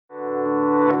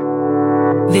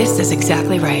This is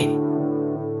exactly right.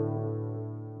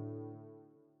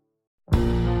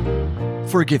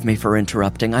 Forgive me for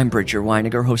interrupting. I'm Bridger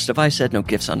Weiniger, host of I Said No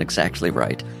Gifts on Exactly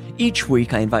Right. Each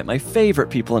week, I invite my favorite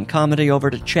people in comedy over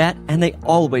to chat, and they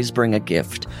always bring a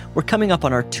gift. We're coming up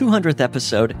on our 200th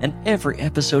episode, and every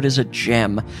episode is a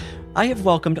gem. I have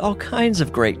welcomed all kinds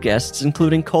of great guests,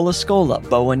 including Cola Scola,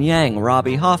 Bowen Yang,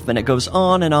 Robbie Hoffman. It goes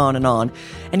on and on and on.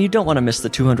 And you don't want to miss the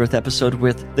 200th episode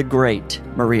with the great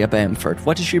Maria Bamford.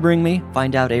 What does she bring me?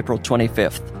 Find out April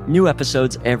 25th. New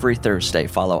episodes every Thursday.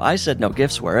 Follow I Said No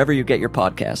Gifts wherever you get your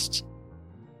podcasts.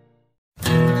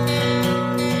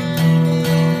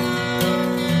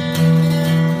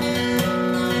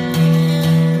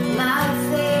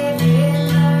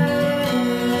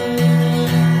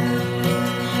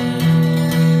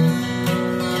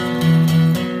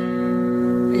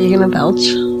 Are you gonna belch?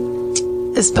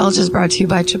 This belch is brought to you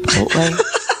by Chipotle.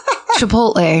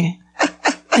 Chipotle.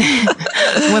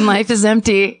 When life is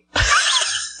empty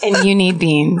and you need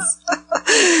beans.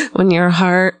 When your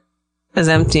heart is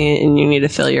empty and you need to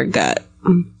fill your gut.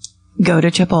 Go to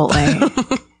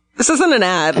Chipotle. This isn't an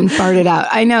ad. And fart it out.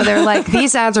 I know, they're like,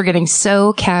 these ads are getting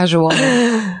so casual.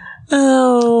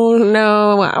 Oh,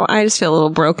 no. Wow. I just feel a little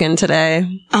broken today.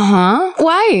 Uh-huh.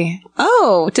 Why?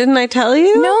 Oh, didn't I tell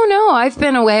you? No, I've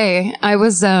been away. I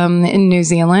was in New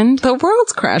Zealand. The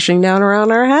world's crashing down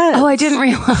around our heads. Oh, I didn't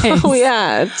realize. Oh,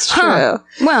 yeah, it's true. Huh.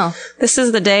 Well, this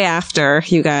is the day after,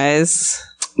 you guys.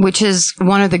 Which is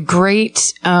one of the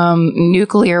great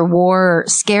nuclear war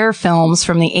scare films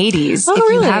from the 80s. Oh, if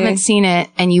really? you haven't seen it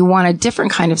and you want a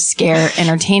different kind of scare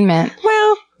entertainment.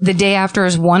 Well, The Day After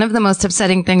is one of the most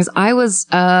upsetting things. I was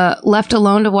left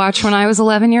alone to watch when I was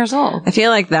 11 years old. I feel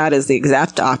like that is the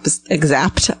exact opposite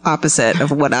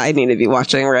of what I need to be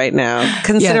watching right now,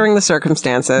 considering the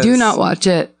circumstances. Do not watch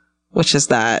it. Which is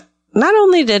that not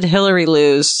only did Hillary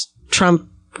lose, Trump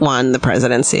won the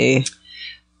presidency.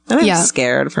 And I'm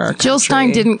scared for our country. Jill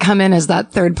Stein didn't come in as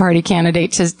that third-party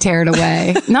candidate to tear it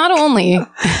away. Not only.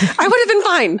 I would have been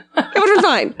fine. It would have been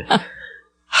fine.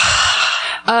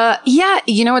 Yeah,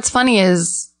 you know what's funny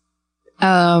is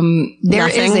there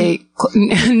is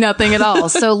nothing at all.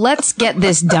 So let's get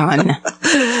this done.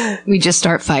 We just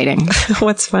start fighting.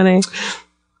 What's funny?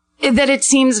 That it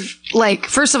seems like,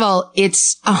 first of all,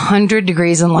 it's 100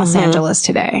 degrees in Los Angeles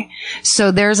today.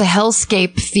 So there's a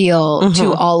hellscape feel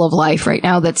to all of life right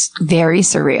now that's very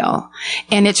surreal.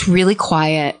 And it's really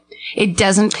quiet. It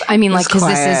doesn't, I mean, like, cause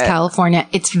this is California,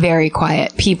 it's very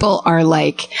quiet. People are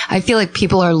like, I feel like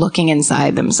people are looking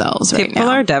inside themselves right now.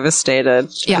 People are devastated.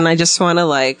 Yeah. And I just want to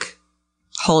like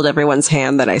hold everyone's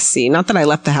hand that I see. Not that I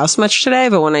left the house much today,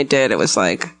 but when I did, it was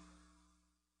like,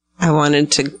 I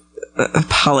wanted to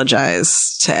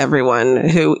apologize to everyone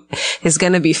who is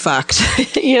going to be fucked,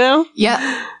 you know?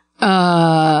 Yeah.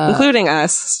 Including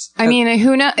us. I mean,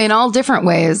 who knows, in all different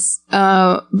ways.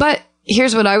 But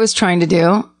here's what I was trying to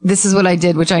do. This is what I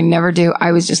did, which I never do.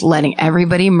 I was just letting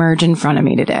everybody merge in front of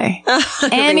me today.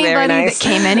 Anybody that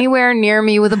came anywhere near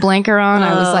me with a blinker on,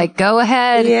 I was like, go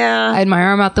ahead. Yeah. I had my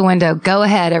arm out the window. Go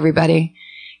ahead, everybody.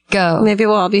 Go. Maybe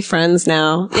we'll all be friends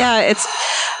now. Yeah,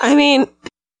 I mean,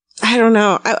 I don't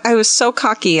know. I was so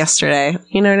cocky yesterday.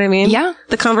 You know what I mean? Yeah.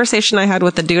 The conversation I had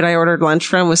with the dude I ordered lunch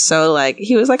from was so like,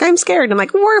 he was like, I'm scared. I'm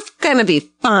like, we're gonna be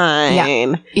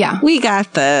fine. Yeah. We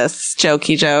got this.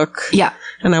 Jokey joke. Yeah.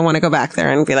 And I want to go back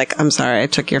there and be like, I'm sorry. I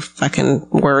took your fucking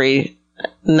worry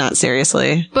not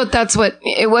seriously. But that's what,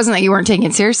 it wasn't that you weren't taking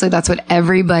it seriously. That's what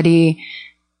everybody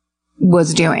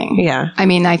was doing. Yeah. I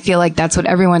mean, I feel like that's what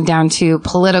everyone down to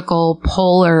political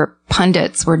polar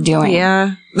pundits were doing.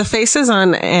 Yeah. The faces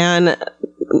on Anne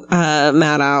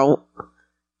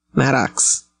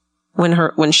Maddox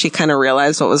when she kind of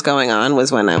realized what was going on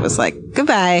was when I was like,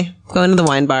 goodbye, going to the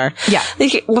wine bar. Yeah.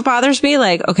 Like, what bothers me,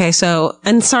 like, okay, so,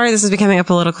 and sorry, this is becoming a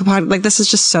political pod. Like, this is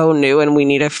just so new and we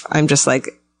need I'm just like,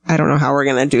 I don't know how we're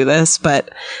going to do this, but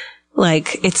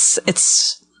like,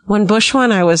 it's, when Bush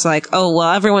won, I was like, oh,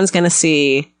 well, everyone's going to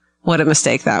see what a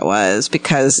mistake that was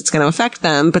because it's going to affect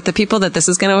them. But the people that this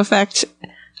is going to affect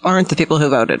aren't the people who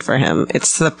voted for him.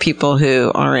 It's the people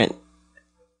who are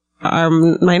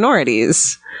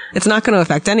minorities. It's not going to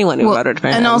affect anyone who voted for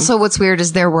him. And also what's weird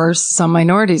is there were some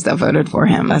minorities that voted for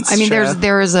him. That's I mean, true.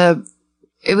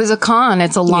 it was a con.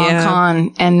 It's a long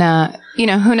con. And, you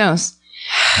know, who knows?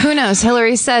 Who knows?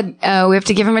 Hillary said, we have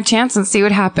to give him a chance and see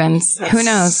what happens. Who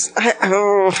knows?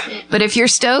 But if you're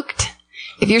stoked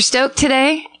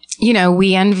today, you know,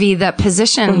 we envy that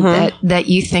position that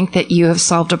you think that you have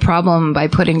solved a problem by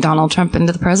putting Donald Trump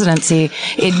into the presidency.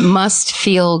 It must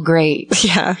feel great.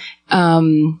 Yeah.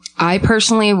 I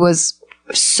personally was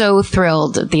so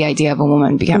thrilled at the idea of a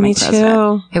woman becoming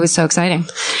president. It was so exciting.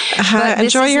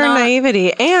 Enjoy your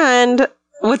naivety. And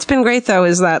what's been great though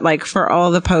is that like for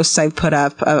all the posts I've put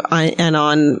up and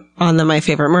on the My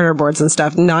Favorite Murder boards and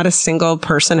stuff, not a single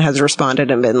person has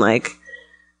responded and been like,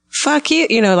 fuck you.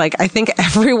 You know, like I think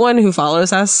everyone who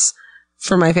follows us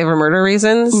for My Favorite Murder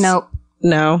reasons. Nope.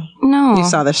 No. You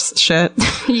saw this shit?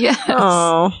 Yes.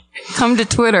 Oh. Come to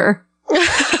Twitter.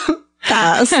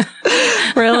 Pass.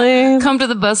 Really? Come to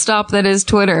the bus stop that is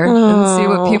Twitter and see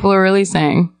what people are really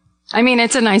saying. I mean,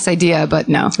 it's a nice idea, but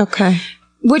no. Okay.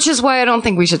 Which is why I don't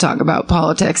think we should talk about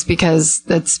politics, because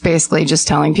that's basically just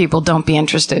telling people don't be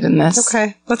interested in this.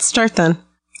 Okay. Let's start then.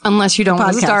 Unless you don't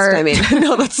want to start. I mean,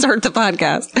 no, let's start the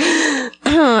podcast.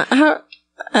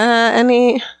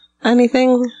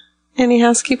 Any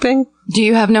housekeeping? Do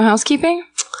you have no housekeeping?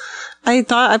 I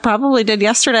thought I probably did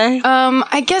yesterday.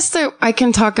 I guess I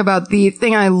can talk about the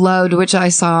thing I loved, which I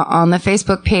saw on the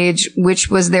Facebook page, which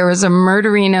was there was a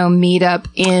Murderino meetup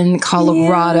in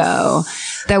Colorado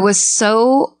that was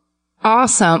so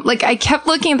awesome. Like, I kept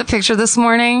looking at the picture this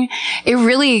morning. It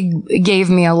really gave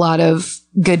me a lot of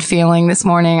good feeling this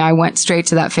morning. I went straight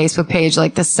to that Facebook page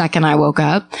like the second I woke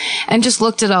up and just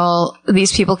looked at all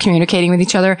these people communicating with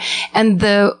each other. And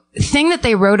the thing that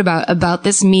they wrote about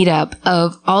this meetup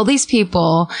of all these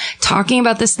people talking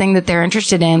about this thing that they're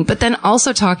interested in, but then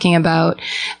also talking about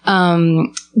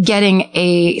getting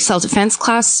a self-defense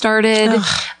class started.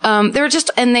 They were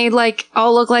just, and they like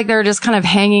all look like they're just kind of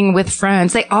hanging with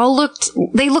friends. They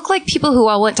look like people who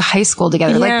all went to high school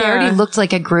together. Like they already looked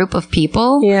like a group of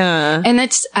people. Yeah. And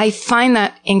I find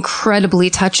that incredibly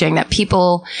touching that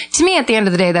people, to me at the end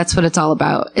of the day, that's what it's all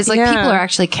about. It's like people are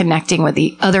actually connecting with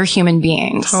the other human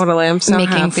beings. Totally. I'm so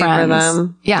making happy friends. for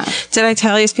them. Yeah. Did I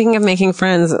tell you, speaking of making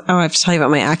friends, I have to tell you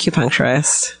about my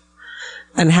acupuncturist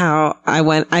and how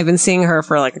I've been seeing her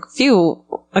for like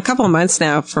a couple of months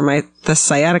now for the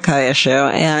sciatica issue.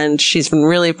 And she's been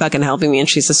really fucking helping me. And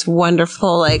she's this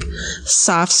wonderful, like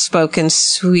soft spoken,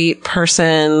 sweet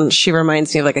person. She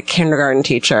reminds me of like a kindergarten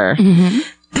teacher. Mm-hmm.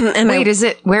 And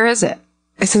where is it?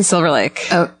 It's in Silver Lake.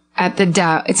 Oh, at the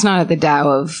Dow. It's not at the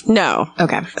Dow of. No.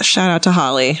 Okay. Shout out to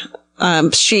Holly.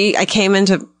 I came in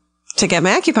to get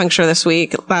my acupuncture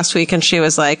last week, and she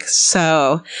was like,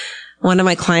 so one of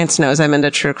my clients knows I'm into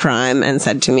true crime and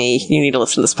said to me, you need to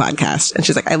listen to this podcast. And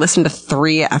she's like, I listened to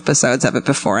 3 episodes of it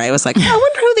before. I was like, I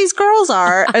wonder who these girls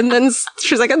are. And then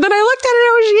she's like, and then I looked at it,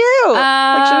 it was you.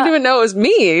 Like, she didn't even know it was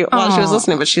me while she was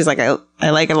listening, but she's like, I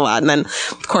like it a lot. And then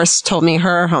of course told me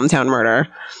her hometown murder,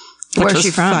 which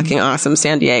was fucking awesome,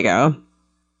 San Diego.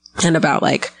 And about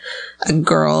like a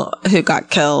girl who got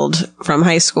killed from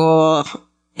high school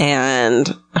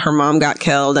and her mom got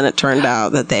killed, and it turned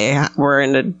out that they were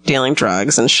into dealing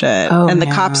drugs and shit. And the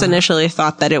cops initially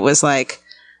thought that it was like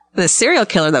the serial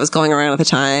killer that was going around at the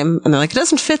time. And they're like, it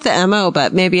doesn't fit the MO,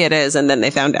 but maybe it is. And then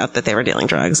they found out that they were dealing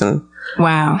drugs. And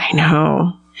wow. I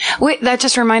know. Wait, that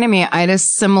just reminded me. I had a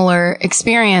similar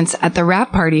experience at the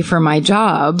wrap party for my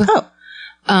job. Oh.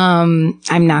 I'm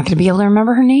not going to be able to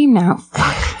remember her name now.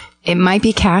 Fuck. It might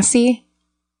be Cassie.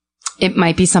 It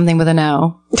might be something with an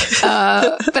O.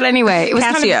 But anyway, it was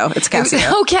Casio. It's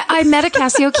Casio. Okay, I met a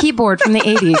Casio keyboard from the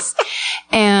 80s,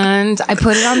 and I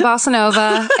put it on Bossa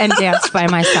Nova and danced by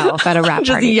myself at a rap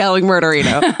Just party. yelling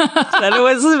Murderino. And it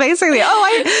was basically,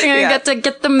 I got to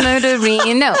get the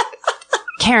Murderino.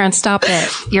 Karen, stop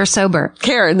it. You're sober.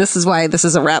 Karen, this is why this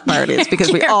is a rap party. It's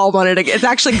because we all wanted to it's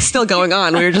actually still going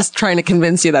on. We were just trying to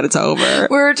convince you that it's over.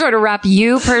 We're trying to wrap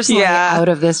you personally out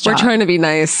of this job. We're trying to be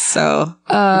nice, so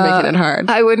we're making it hard.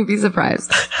 I wouldn't be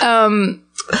surprised.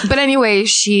 But anyway,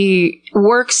 she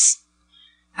works,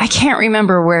 I can't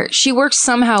remember where. She works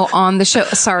somehow on the show.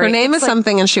 Sorry. Her name is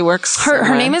something and she works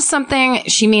her name is something.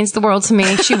 She means the world to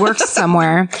me. She works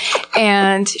somewhere.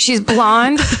 And she's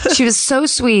blonde. She was so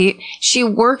sweet. She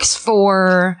works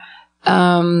for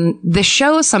the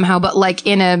show somehow, but like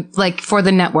for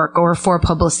the network or for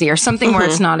publicity or something where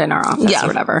it's not in our office or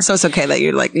whatever. So it's okay that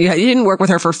you didn't work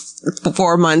with her for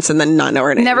 4 months and then not know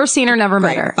her name. Never seen her, never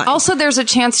met her. Fine. Also, there's a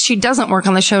chance she doesn't work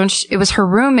on the show, and it was her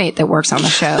roommate that works on the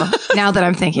show. Now that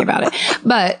I'm thinking about it,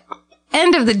 but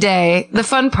end of the day, the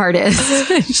fun part is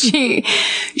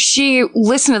she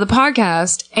listened to the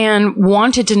podcast and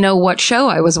wanted to know what show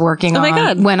I was working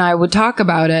on when I would talk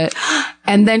about it.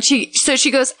 And then she goes,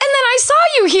 and then I saw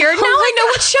you here. Now I know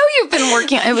what show you've been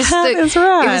working on.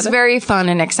 It was very fun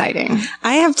and exciting.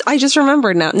 I just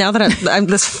remembered now that I'm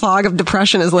this fog of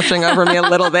depression is lifting over me a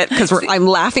little bit because I'm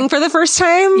laughing for the first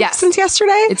time since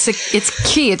yesterday.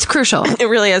 It's key. It's crucial. It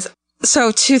really is.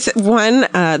 So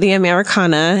the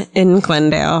Americana in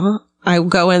Glendale, I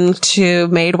go into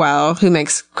Madewell, who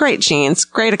makes great jeans,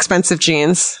 great expensive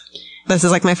jeans. This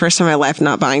is like my first time in my life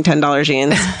not buying $10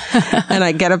 jeans. And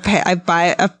I get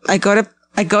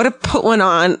I go to put one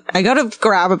on. I go to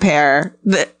grab a pair.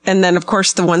 And then, of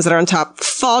course, the ones that are on top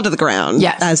fall to the ground.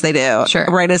 Yes. As they do. Sure.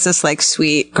 Right as this like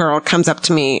sweet girl comes up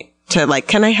to me to like,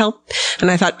 can I help? And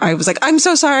I was like, I'm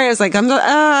so sorry. I was like,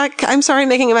 I'm sorry I'm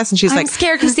making a mess. And she's like,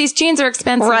 scared because these jeans are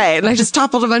expensive. Right. And I just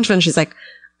toppled a bunch of them. And she's like,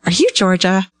 are you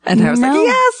Georgia? And I was like, No.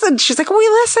 yes. And she's like, we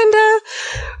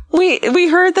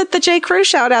heard that the J. Crew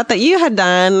shout out that you had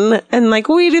done. And like,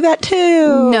 we do that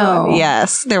too. No.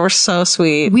 Yes. They were so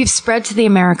sweet. We've spread to the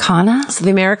Americana. So the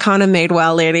Americana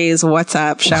Madewell ladies, what's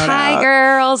up? Shout out. Hi,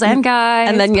 girls and guys.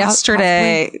 And then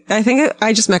yesterday, I think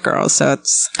I just met girls. So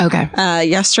it's okay.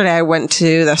 Yesterday I went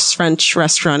to this French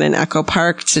restaurant in Echo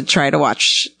Park to try to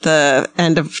watch the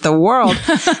end of the world.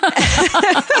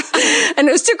 And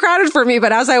it was too crowded for me.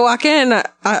 But as I walk in,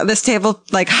 this table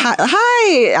like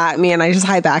hi at me, and I just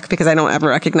hi back because I don't ever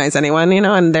recognize anyone, you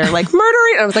know. And they're like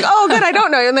murdering. I was like, oh, good, I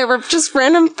don't know. And they were just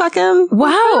random fucking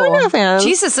wow. fans.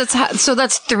 Jesus, so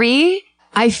that's 3.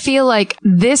 I feel like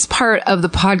this part of the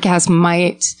podcast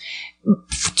might,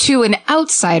 to an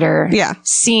outsider,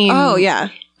 seem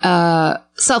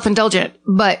self-indulgent.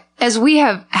 But as we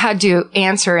have had to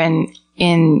answer in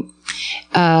even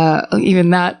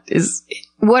that is.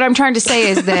 What I'm trying to say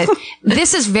is that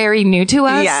this is very new to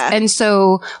us. Yeah. And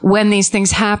so when these things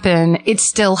happen, it's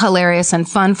still hilarious and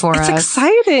fun for us. It's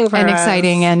exciting for us.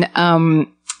 Exciting. And,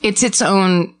 it's its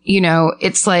own, you know,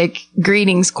 it's like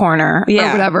greetings corner or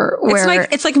whatever. Where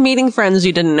it's like meeting friends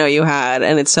you didn't know you had.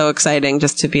 And it's so exciting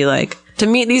just to be like, to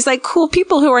meet these like cool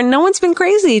people who are, no one's been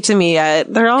crazy to me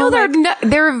yet. They're all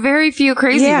there are very few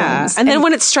crazy ones. And then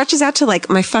when it stretches out to like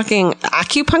my fucking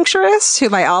acupuncturist, who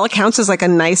by all accounts is like a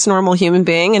nice, normal human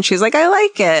being. And she's like, I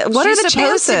like it. What are the chances?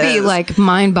 She's supposed to be like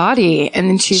mind body. And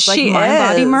then she's like mind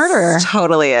body murder.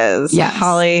 Totally is. Yes.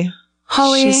 Holly.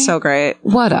 She's so great.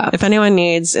 What up? If anyone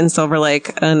needs in Silver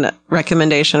Lake a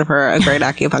recommendation for a great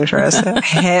acupuncturist,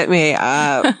 hit me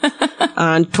up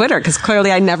on Twitter, because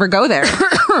clearly I never go there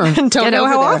and don't know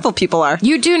how awful people are.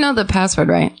 You do know the password,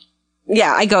 right?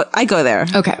 Yeah, I go there.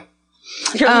 Okay.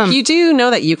 You do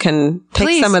know that you can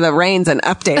take some of the reins and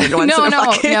update it once in a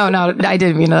fucking... No, I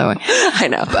didn't mean that way. I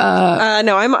know.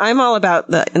 No, I'm all about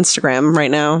the Instagram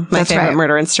right now. My favorite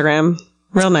murder Instagram.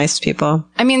 Real nice people.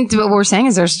 I mean, what we're saying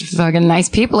is there's fucking nice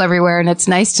people everywhere, and it's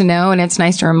nice to know, and it's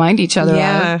nice to remind each other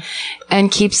of. And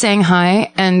keep saying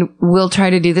hi, and we'll try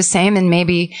to do the same, and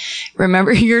maybe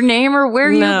remember your name or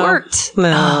where you worked.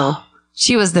 No. Oh,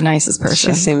 she was the nicest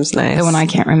person. She seems nice. The one I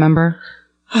can't remember.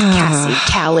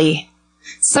 Callie.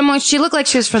 She looked like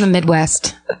she was from the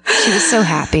Midwest. She was so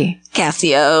happy.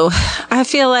 Cassio. I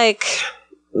feel like...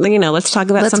 You know, let's talk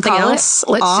about something else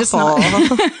awful.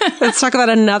 Let's talk about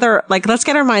another, like, let's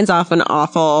get our minds off an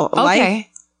awful life.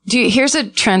 Here's a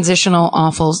transitional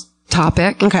awful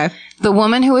topic. Okay. The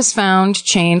woman who was found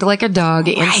chained like a dog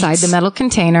inside the metal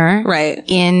container. Right.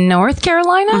 In North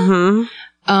Carolina.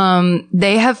 Mm-hmm.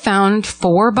 They have found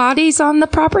 4 bodies on the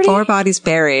property. 4 bodies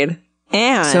buried.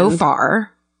 And so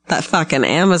far, that fucking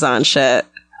Amazon shit.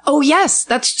 Oh, yes.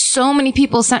 That's so many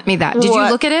people sent me that. Did you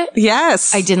look at it?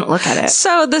 Yes. I didn't look at it.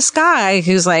 So this guy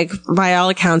who's like, by all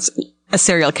accounts, a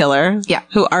serial killer. Yeah.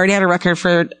 Who already had a record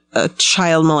for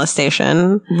child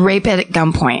molestation. Rape at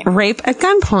gunpoint.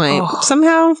 Oh.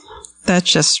 Somehow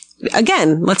that's just,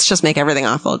 again, let's just make everything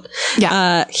awful.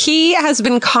 Yeah. He has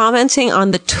been commenting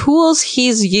on the tools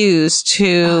he's used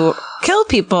to kill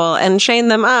people and chain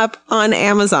them up on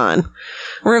Amazon,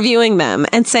 reviewing them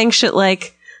and saying shit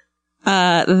like,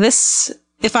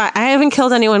 if I haven't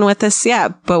killed anyone with this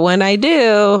yet, but when I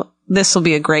do, this will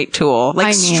be a great tool.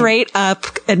 Like straight up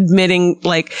admitting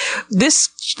like this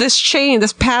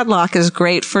padlock is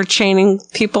great for chaining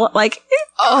people. Like,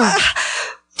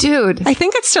 dude, I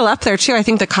think it's still up there too. I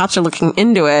think the cops are looking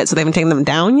into it. So they haven't taken them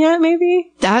down yet,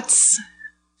 maybe.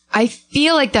 I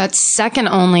feel like that's second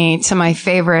only to my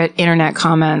favorite internet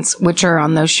comments, which are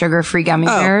on those sugar-free gummy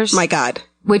bears. Oh my God.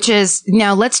 Which is,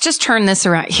 now let's just turn this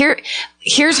around. We're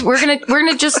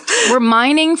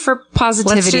mining for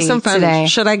positivity. Let's do some fun today.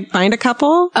 Should I find a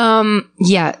couple?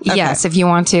 Yes, if you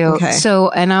want to. Okay. So,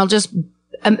 and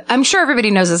I'm sure everybody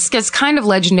knows this. It's kind of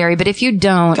legendary, but if you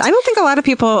don't, I don't think a lot of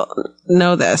people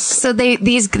know this. So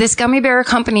this gummy bear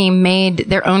company made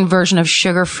their own version of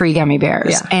sugar-free gummy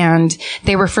bears, and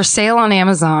they were for sale on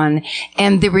Amazon.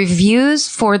 And the reviews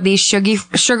for these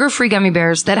sugar-free gummy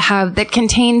bears that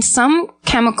contain some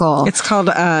chemical. It's called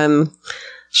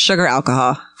sugar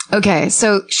alcohol. Okay,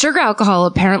 so sugar alcohol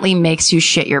apparently makes you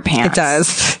shit your pants. It does.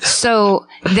 So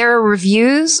there are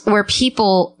reviews where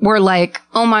people were like,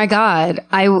 oh my God,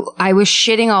 I was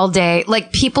shitting all day.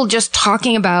 Like people just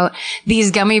talking about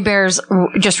these gummy bears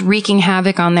just wreaking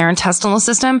havoc on their intestinal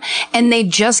system. And they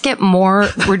just get more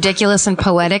ridiculous and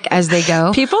poetic as they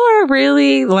go. People are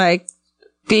really like,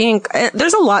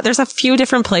 there's a few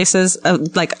different places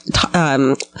of like,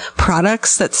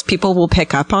 products that people will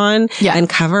pick up on and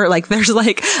cover. Like there's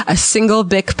like a single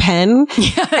Bic pen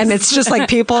and it's just like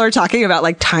people are talking about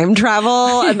like time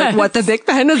travel and like what the Bic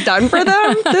pen has done for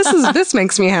them. This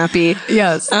makes me happy.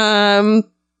 Yes.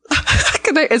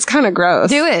 It's kind of gross.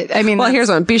 Do it. I mean, well, here's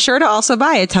one. Be sure to also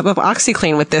buy a tub of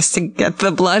OxyClean with this to get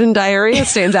the blood and diarrhea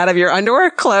stains out of your underwear,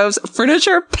 clothes,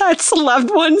 furniture, pets,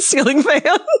 loved ones, ceiling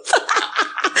fans.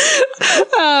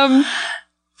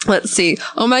 Let's see.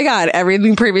 Oh my God.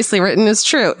 Everything previously written is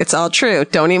true. It's all true.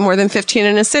 Don't eat more than 15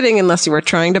 in a sitting unless you were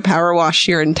trying to power wash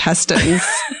your intestines.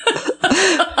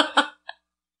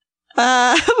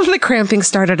 The cramping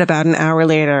started about an hour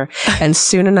later, and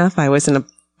soon enough I was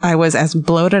as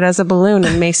bloated as a balloon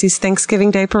in Macy's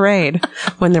Thanksgiving Day Parade.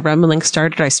 When the rumbling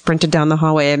started, I sprinted down the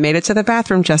hallway and made it to the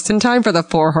bathroom just in time for the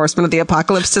 4 horsemen of the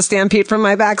apocalypse to stampede from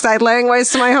my backside, laying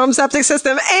waste to my home septic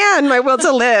system and my will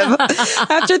to live.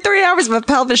 After 3 hours of a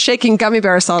pelvis shaking gummy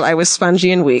bear assault, I was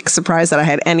spongy and weak, surprised that I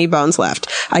had any bones left.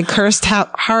 I cursed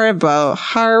Haribo.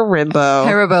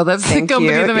 Haribo, that's the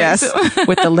company that makes it.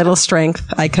 With the little strength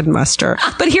I could muster.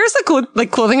 But here's the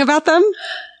cool thing about them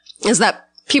is that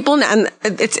people, and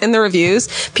it's in the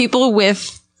reviews, people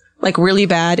with like really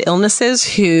bad illnesses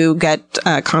who get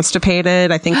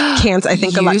constipated. I think cancer. I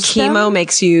think a lot chemo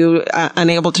makes you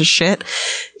unable to shit.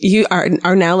 You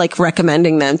are now like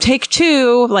recommending them take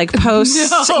 2 like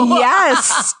post. No.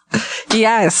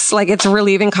 Yes. Like it's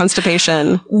relieving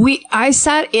constipation.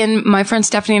 My friend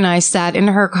Stephanie and I sat in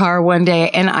her car one day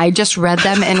and I just read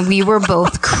them and we were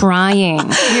both crying.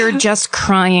 We were just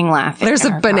crying laughing. There's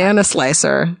a banana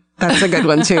slicer. That's a good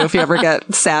one too. If you ever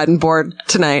get sad and bored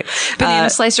tonight.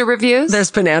 Banana slicer reviews? There's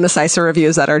banana slicer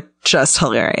reviews that are just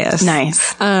hilarious.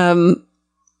 Nice.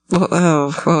 What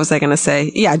was I going to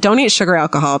say? Yeah. Don't eat sugar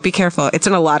alcohol. Be careful. It's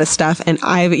in a lot of stuff and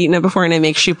I've eaten it before and it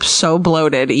makes you so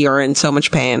bloated. You're in so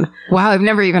much pain. Wow. I've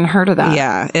never even heard of that.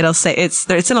 Yeah. It'll say it's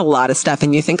in a lot of stuff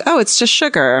and you think, oh, it's just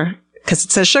sugar because it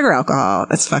says sugar alcohol.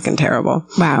 That's fucking terrible.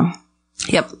 Wow.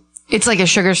 Yep. It's like a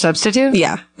sugar substitute?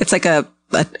 Yeah. It's like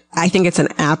I think it's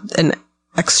an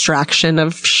extraction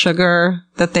of sugar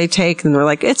that they take and they're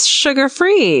like, it's sugar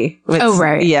free. Oh,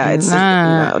 right. Yeah. It's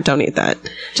no, don't eat that.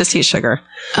 Just eat sugar.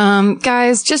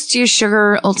 Guys, just use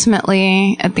sugar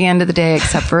ultimately at the end of the day,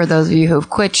 except for those of you who've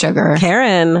quit sugar.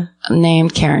 Karen.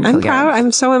 Named Karen. I'm proud.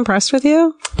 I'm so impressed with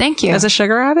you. Thank you. As a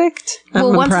sugar addict.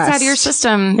 Well, once it's out of your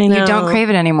system, you don't crave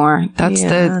it anymore. That's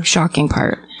the shocking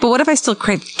part. But what if I still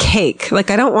crave cake? Like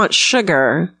I don't want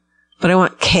sugar, but I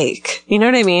want cake. You know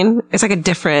what I mean? It's like a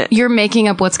different... You're making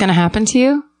up what's going to happen to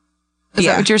you? Is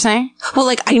that what you're saying? Well,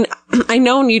 like, I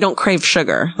know you don't crave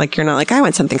sugar. Like, you're not like, I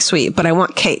want something sweet, but I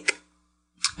want cake.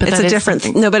 But it's a different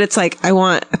thing. No, but it's like, I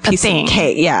want a piece of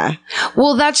cake. Yeah.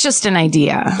 Well, that's just an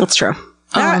idea. That's true.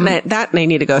 That may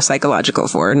need to go psychological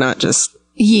for, not just...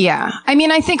 Yeah. I mean,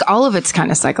 I think all of it's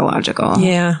kind of psychological.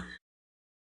 Yeah.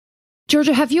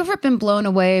 Georgia, have you ever been blown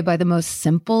away by the most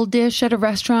simple dish at a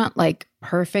restaurant, like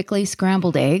perfectly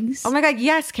scrambled eggs? Oh my God,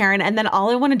 yes, Karen. And then all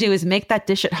I want to do is make that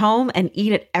dish at home and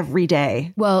eat it every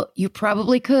day. Well, you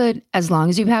probably could, as long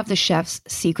as you have the chef's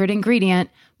secret ingredient,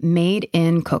 Made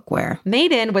in Cookware.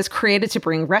 Made in was created to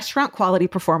bring restaurant quality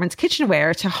performance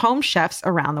kitchenware to home chefs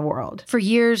around the world. For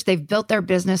years, they've built their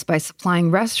business by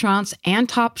supplying restaurants and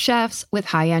top chefs with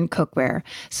high-end cookware.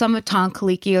 Some of Tom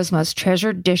Colicchio's most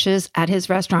treasured dishes at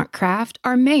his restaurant Craft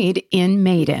are made in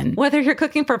Made in. Whether you're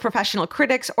cooking for professional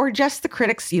critics or just the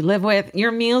critics you live with,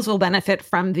 your meals will benefit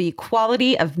from the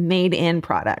quality of Made in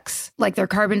products. Like their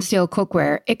carbon steel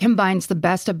cookware, it combines the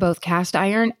best of both cast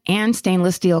iron and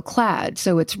stainless steel clad,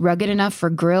 so it's rugged enough for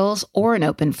grills or an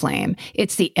open flame.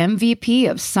 It's the MVP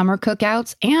of summer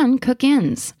cookouts and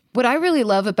cook-ins. What I really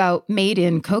love about Made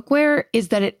in Cookware is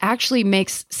that it actually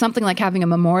makes something like having a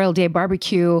Memorial Day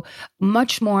barbecue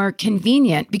much more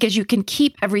convenient because you can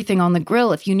keep everything on the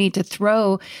grill. If you need to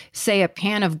throw, say, a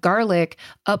pan of garlic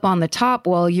up on the top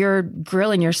while you're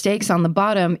grilling your steaks on the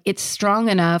bottom, it's strong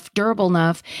enough, durable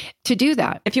enough to do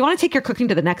that. If you want to take your cooking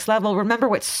to the next level, remember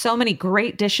what so many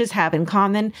great dishes have in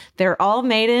common. They're all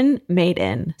made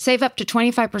in. Save up to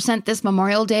 25% this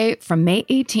Memorial Day from May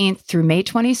 18th through May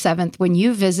 27th when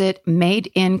you visit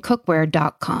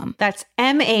madeincookware.com. That's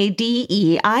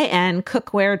MADEIN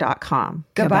cookware.com.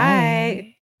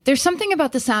 Goodbye. There's something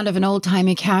about the sound of an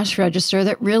old-timey cash register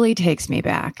that really takes me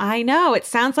back. I know. It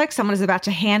sounds like someone is about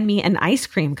to hand me an ice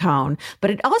cream cone, but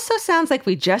it also sounds like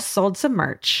we just sold some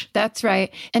merch. That's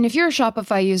right. And if you're a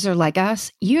Shopify user like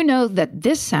us, you know that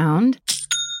this sound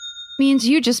means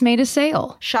you just made a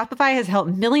sale. Shopify has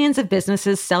helped millions of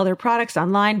businesses sell their products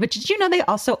online, but did you know they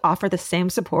also offer the same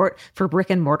support for brick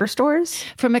and mortar stores?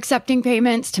 From accepting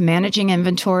payments to managing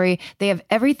inventory, they have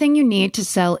everything you need to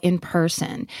sell in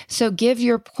person. So give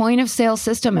your point of sale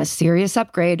system a serious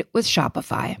upgrade with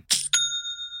Shopify.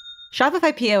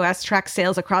 Shopify POS tracks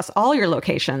sales across all your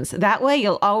locations. That way,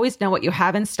 you'll always know what you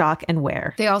have in stock and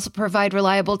where. They also provide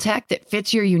reliable tech that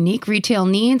fits your unique retail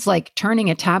needs, like turning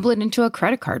a tablet into a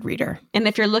credit card reader. And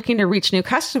if you're looking to reach new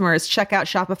customers, check out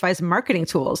Shopify's marketing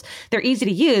tools. They're easy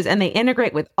to use, and they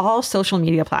integrate with all social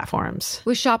media platforms.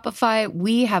 With Shopify,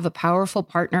 we have a powerful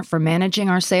partner for managing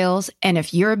our sales, and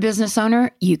if you're a business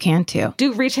owner, you can too.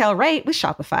 Do retail right with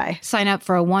Shopify. Sign up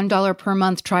for a $1 per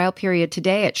month trial period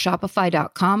today at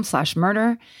shopify.com/murder.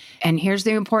 And here's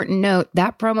the important note,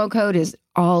 that promo code is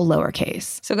all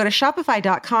lowercase. So go to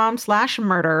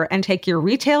shopify.com/murder and take your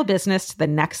retail business to the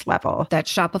next level.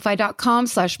 That's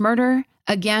shopify.com/murder.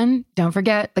 Again, don't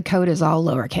forget, the code is all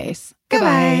lowercase.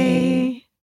 Goodbye.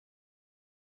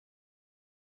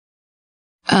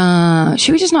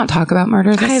 Should we just not talk about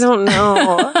murder? I don't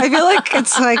know. I feel like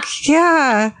it's like,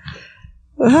 yeah,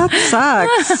 that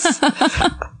sucks.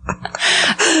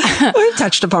 We've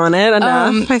touched upon it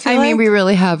enough. I mean, we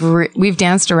really have. We've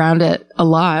danced around it a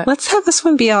lot. Let's have this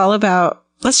one be all about.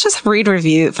 Let's just read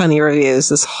funny reviews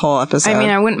this whole episode. I mean,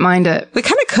 I wouldn't mind it. We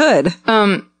kind of could.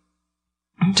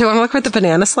 Do you want to look at the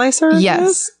banana slicer reviews?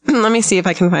 Yes. Let me see if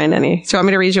I can find any. Do you want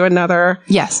me to read you another?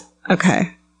 Yes.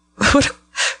 Okay.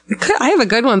 I have a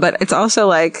good one, but it's also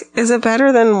like, is it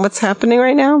better than what's happening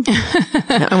right now?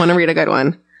 I want to read a good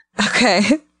one. Okay.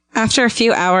 After a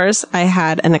few hours, I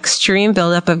had an extreme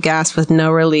buildup of gas with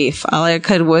no relief. All I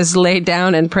could was lay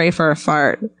down and pray for a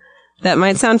fart. That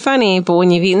might sound funny, but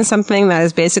when you've eaten something that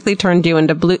has basically turned you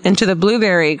into the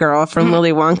blueberry girl from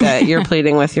Willy Wonka, you're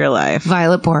pleading with your life.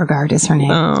 Violet Beauregard is her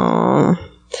name. Oh.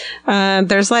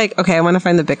 There's like, okay, I want to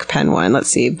find the Bic pen one. Let's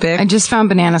see. I just found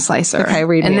banana slicer. Okay,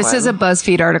 read And me this one. is a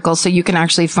BuzzFeed article, so you can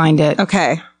actually find it.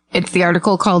 Okay. It's the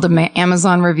article called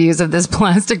Amazon reviews of this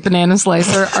plastic banana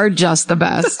slicer are just the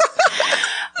best.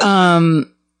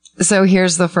 So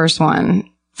here's the first one.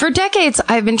 For decades,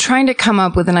 I've been trying to come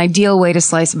up with an ideal way to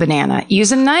slice a banana.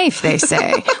 Use a knife, they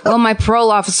say. Well, my parole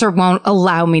officer won't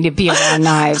allow me to be around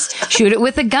knives. Shoot it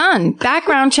with a gun.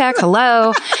 Background check.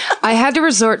 Hello. I had to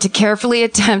resort to carefully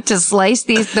attempt to slice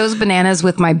those bananas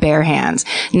with my bare hands.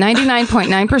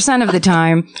 99.9% of the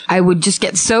time, I would just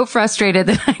get so frustrated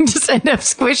that I just end up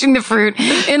squishing the fruit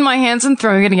in my hands and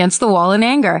throwing it against the wall in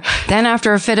anger. Then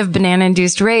after a fit of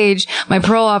banana-induced rage, my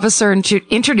parole officer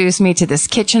introduced me to this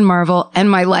kitchen marvel, and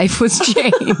my life was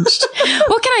changed.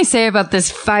 What can I say about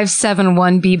this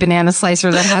 571B banana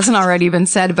slicer that hasn't already been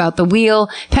said about the wheel,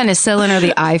 penicillin, or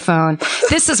the iPhone?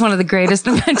 This is one of the greatest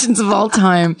inventions of all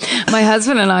time. My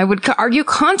husband and I would argue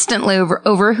constantly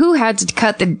over who had to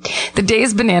cut the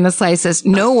day's banana slices.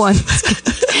 No one.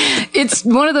 It's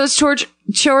one of those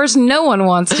chores no one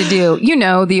wants to do. You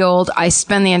know, the old, I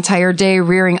spend the entire day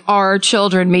rearing our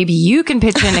children. Maybe you can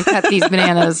pitch in and cut these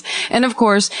bananas. And of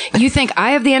course, you think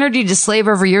I have the energy to slave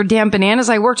over your damn bananas?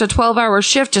 I worked a 12-hour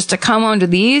shift just to come on to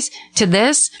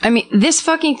this. I mean, this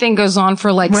fucking thing goes on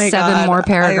for like seven more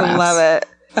paragraphs. I love it.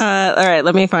 All right,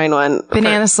 let me find one.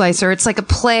 Banana slicer. It's like a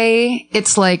play.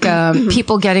 It's like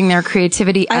people getting their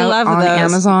creativity out on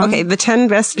Amazon. Okay, the 10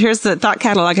 best. Here's the Thought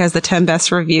Catalog has the 10 best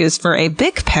reviews for a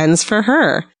Bic pens for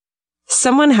her.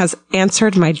 Someone has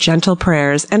answered my gentle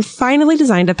prayers and finally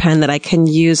designed a pen that I can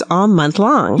use all month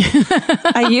long.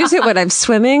 I use it when I'm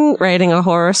swimming, riding a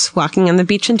horse, walking on the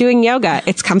beach, and doing yoga.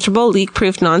 It's comfortable,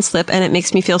 leak-proof, non-slip, and it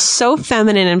makes me feel so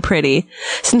feminine and pretty.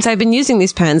 Since I've been using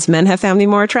these pens, men have found me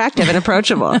more attractive and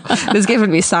approachable. It has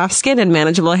given me soft skin and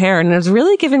manageable hair, and it has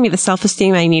really given me the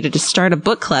self-esteem I needed to start a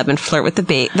book club and flirt with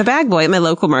the bag boy at my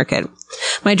local market.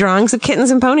 My drawings of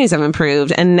kittens and ponies have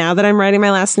improved, and now that I'm writing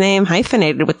my last name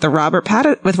hyphenated with Robert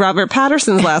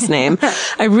Patterson's last name,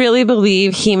 I really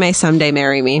believe he may someday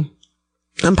marry me.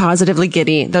 I'm positively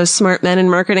giddy. Those smart men in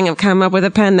marketing have come up with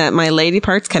a pen that my lady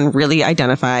parts can really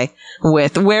identify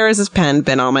with. Where has this pen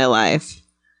been all my life?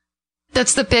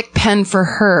 That's the Bic pen for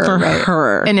her. For right?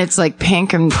 her. And it's like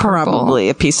pink and purple. Probably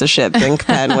a piece of shit pink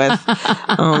pen with,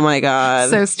 oh my God.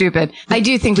 So stupid. I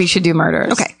do think we should do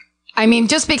murders. Okay. I mean,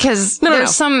 just because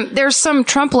there's some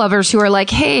Trump lovers who are like,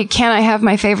 hey, can I have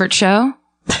my favorite show?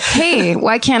 Hey,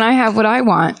 why can't I have what I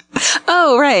want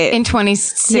Oh, right. in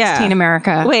 2016 Yeah.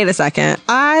 America? Wait a second.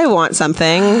 I want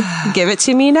something. Give it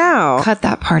to me now. Cut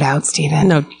that part out, Stephen.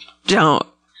 No, don't.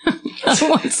 I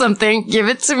want something. Give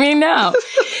it to me now.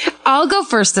 I'll go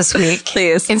first this week.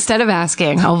 Please. Instead of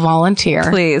asking, I'll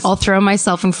volunteer. Please. I'll throw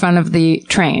myself in front of the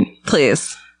train.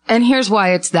 Please. And here's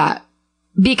why it's that.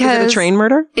 Because Is it a train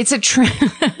murder? It's a train.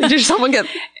 Did someone get...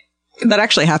 That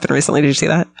actually happened recently. Did you see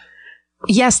that?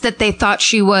 Yes, that they thought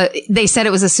they said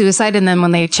it was a suicide. And then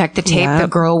when they checked the tape, Yep. the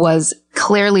girl was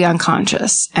clearly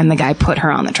unconscious and the guy put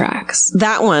her on the tracks.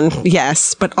 That one,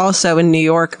 yes. But also in New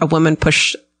York, a woman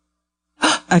pushed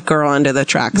a girl under the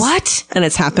tracks. What? And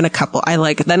it's happened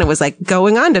then it was like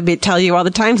going on to tell you all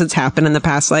the times it's happened in the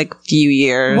past few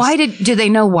years. Do they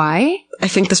know why? I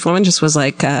think this woman just was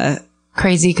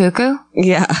Crazy cuckoo?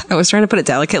 yeah, I was trying to put it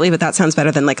delicately, but that sounds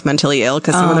better than mentally ill,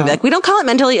 because someone would be like, we don't call it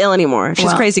mentally ill anymore.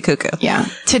 She's crazy cuckoo. Yeah.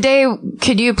 Today,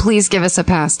 could you please give us a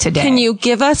pass today? Can you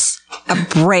give us a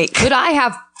break? Could I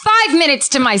have 5 minutes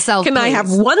to myself, Can I please?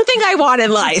 have one thing I want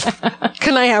in life?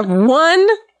 Can I have one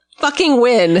fucking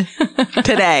win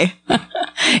today?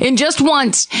 In just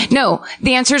once. No,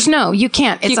 the answer is no. You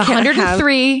can't. It's You can't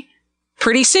 103.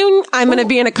 Pretty soon, I'm going to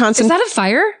be in a Is constant... that a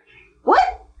fire? What?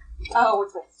 Oh,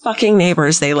 it's my fucking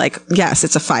neighbors. They yes,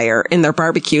 it's a fire in their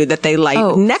barbecue that they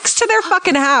light next to their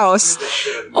fucking house.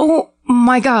 Oh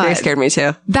my God. They scared me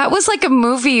too. That was like a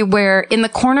movie where in the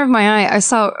corner of my eye, I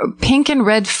saw pink and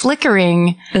red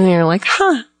flickering And you're like,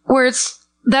 huh. where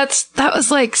that was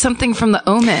like something from The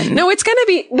Omen. No, it's going to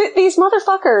be these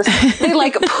motherfuckers.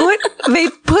 They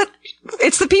put,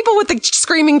 it's the people with the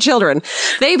screaming children.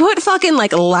 They put fucking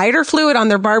lighter fluid on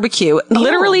their barbecue.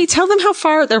 Literally tell them how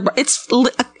far it's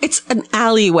an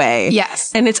alleyway.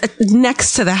 Yes. And it's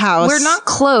next to the house. We're not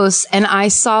close, and I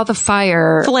saw the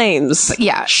fire. Flames.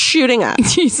 Yeah. Shooting up.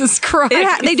 Jesus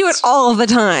Christ. They do it all the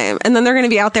time. And then they're going to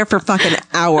be out there for fucking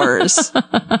hours.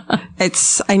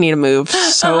 I need to move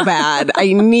so bad.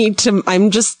 Can I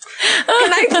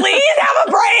please have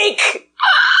a break?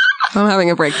 I'm having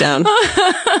a breakdown.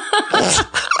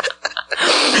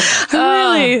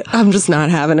 I'm just not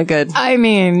having a good I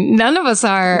mean, none of us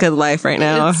are. life right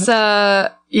now. It's,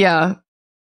 yeah.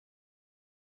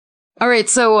 All right.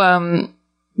 So,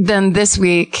 then this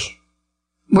week,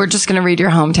 we're just going to read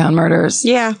your hometown murders.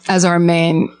 Yeah. As our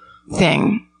main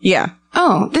thing. Yeah.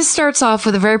 Oh, this starts off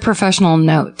with a very professional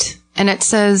note. And it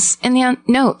says, in the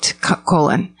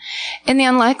in the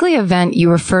unlikely event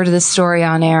you refer to this story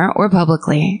on air or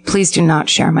publicly, please do not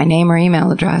share my name or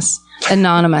email address.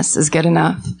 Anonymous is good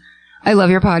enough. I love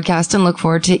your podcast and look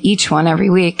forward to each one every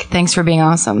week. Thanks for being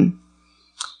awesome.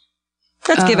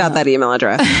 Let's give out that email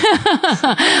address.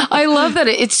 I love that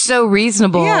it's so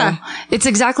reasonable. Yeah. It's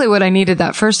exactly what I needed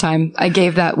that first time I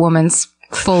gave that woman's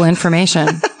full information.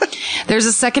 There's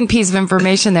a second piece of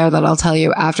information there that I'll tell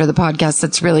you after the podcast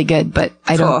that's really good, but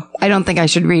I don't think I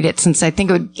should read it since I think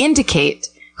it would indicate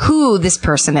who this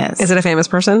person is. Is it a famous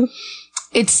person?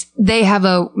 They have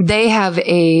a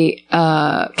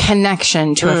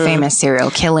connection to a famous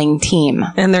serial killing team.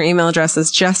 And their email address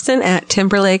is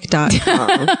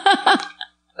justin@timberlake.com.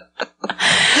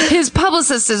 His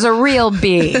publicist is a real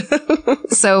B.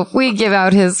 So if we give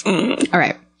out his... All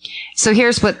right. So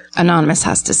here's what Anonymous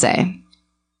has to say.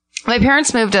 My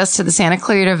parents moved us to the Santa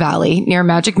Clarita Valley near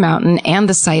Magic Mountain and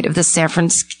the site of the San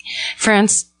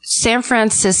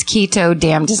Francisco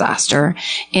Dam disaster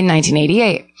in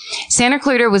 1988. Santa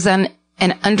Clarita was then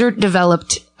an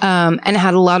underdeveloped and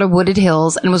had a lot of wooded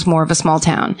hills and was more of a small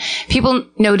town. People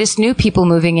noticed new people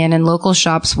moving in and local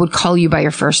shops would call you by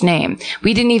your first name.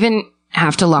 We didn't even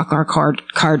have to lock our car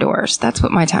doors. That's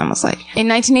what my town was like. In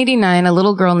 1989, a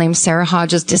little girl named Sarah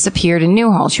Hodges disappeared in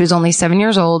Newhall. She was only 7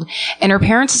 years old, and her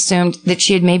parents assumed that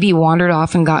she had maybe wandered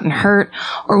off and gotten hurt,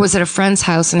 or was at a friend's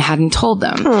house and hadn't told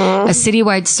them. Aww. A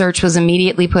citywide search was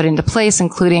immediately put into place,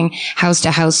 including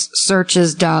house-to-house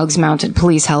searches, dogs, mounted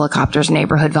police, helicopters,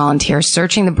 neighborhood volunteers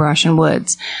searching the brush and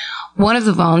woods. One of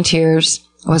the volunteers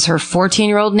was her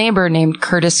 14-year-old neighbor named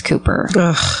Curtis Cooper.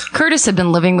 Ugh. Curtis had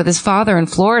been living with his father in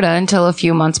Florida until a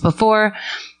few months before,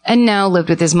 and now lived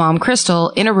with his mom, Crystal,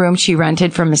 in a room she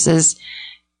rented from Mrs.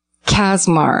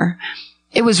 Kazmar.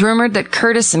 It was rumored that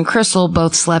Curtis and Crystal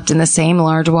both slept in the same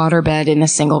large waterbed in a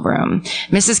single room.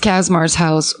 Mrs. Kazmar's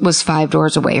house was 5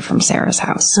 doors away from Sarah's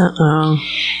house. Uh-oh.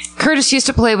 Curtis used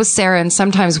to play with Sarah and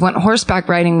sometimes went horseback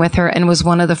riding with her and was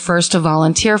one of the first to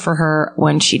volunteer for her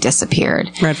when she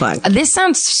disappeared. Red flag. This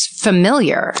sounds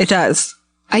familiar. It does.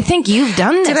 I think you've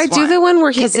done this. Did I do the one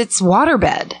where because it's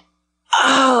waterbed.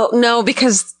 Oh, no,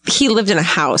 because he lived in a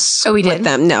house. Oh, he did? With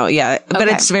them. No, yeah. But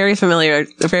it's very familiar,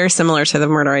 very similar to the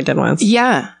murder I did once.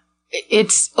 Yeah.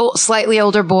 It's slightly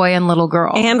older boy and little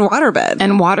girl. And waterbed.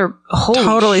 And water.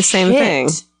 Totally same thing.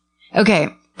 Okay.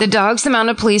 The dogs, the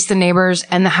mounted police, the neighbors,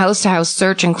 and the house-to-house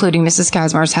search, including Mrs.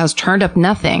 Kazmar's house, turned up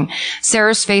nothing.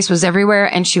 Sarah's face was everywhere,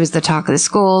 and she was the talk of the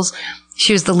schools.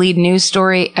 She was the lead news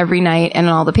story every night and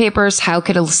in all the papers. How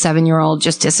could a 7-year-old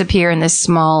just disappear in this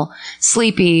small,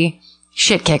 sleepy,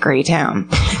 shit-kickery town?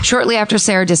 Shortly after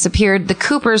Sarah disappeared, the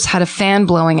Coopers had a fan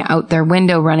blowing out their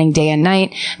window running day and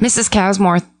night. Mrs.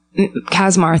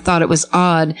 Kazmar thought it was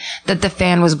odd that the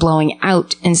fan was blowing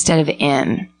out instead of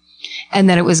in, and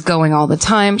that it was going all the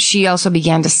time. She also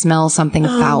began to smell something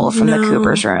foul from the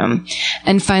Cooper's room,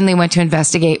 and finally went to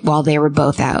investigate while they were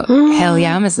both out. Hell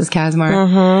yeah, Mrs.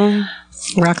 Kazmar.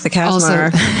 Rock the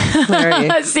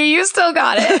Kazmar. See, you still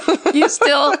got it. You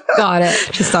still got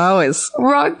it. Just always.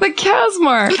 Rock the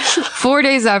Kazmar. 4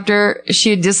 days after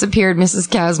she had disappeared, Mrs.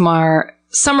 Kazmar,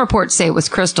 some reports say it was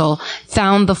Crystal,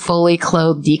 found the fully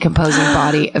clothed, decomposing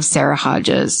body of Sarah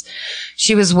Hodges.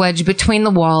 She was wedged between the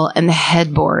wall and the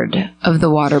headboard of the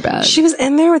waterbed. She was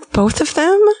in there with both of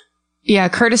them? Yeah,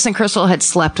 Curtis and Crystal had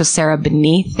slept with Sarah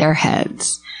beneath their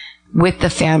heads, with the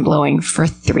fan blowing for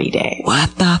 3 days.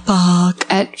 What the fuck?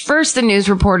 At first, the news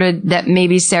reported that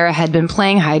maybe Sarah had been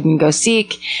playing hide and go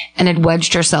seek and had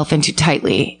wedged herself in too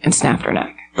tightly and snapped her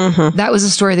neck. That was the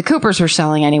story the Coopers were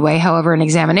selling anyway. However, an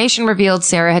examination revealed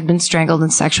Sarah had been strangled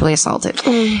and sexually assaulted.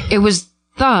 It was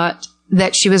thought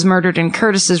that she was murdered in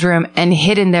Curtis's room and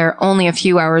hidden there only a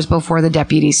few hours before the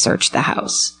deputies searched the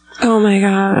house. Oh my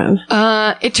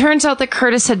God. It turns out that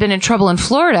Curtis had been in trouble in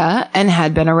Florida and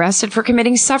had been arrested for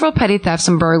committing several petty thefts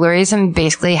and burglaries and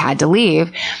basically had to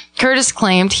leave. Curtis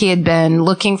claimed he had been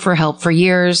looking for help for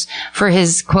years for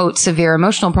his, quote, severe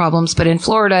emotional problems, but in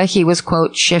Florida, he was,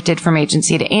 quote, shifted from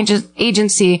agency to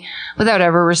agency without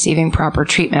ever receiving proper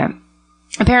treatment.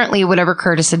 Apparently, whatever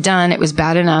Curtis had done, it was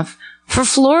bad enough for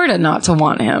Florida not to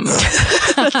want him.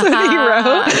 That's what he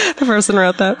wrote. The person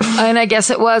wrote that. And I guess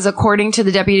it was, according to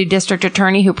the deputy district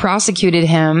attorney who prosecuted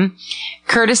him,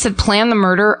 Curtis had planned the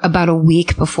murder about a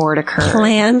week before it occurred.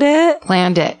 Planned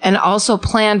it? And also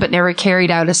planned but never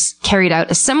carried out a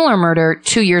similar murder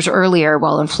 2 years earlier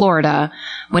while in Florida,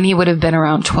 when he would have been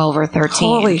around 12 or 13.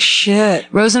 Holy shit.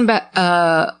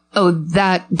 That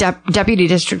deputy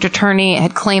district attorney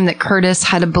had claimed that Curtis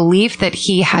had a belief that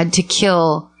he had to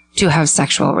kill to have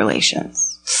sexual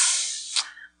relations.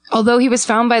 Although he was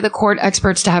found by the court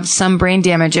experts to have some brain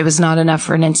damage, it was not enough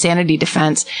for an insanity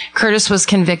defense. Curtis was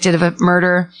convicted of a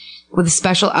murder with a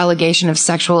special allegation of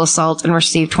sexual assault and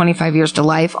received 25 years to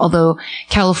life, although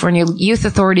California Youth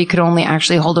Authority could only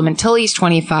actually hold him until he's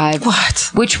 25.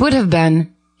 What? Which would have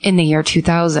been in the year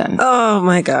 2000. Oh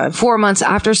my God. 4 months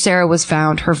after Sarah was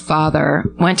found, her father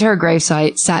went to her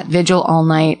gravesite, sat vigil all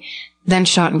night, then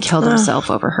shot and killed himself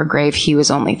over her grave. He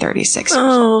was only 36 years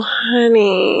old. Oh,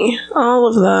 honey. All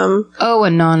of them. Oh,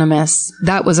 anonymous.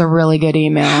 That was a really good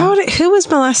email. Who was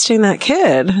molesting that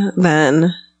kid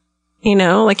then? You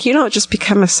know, like, you don't just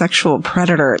become a sexual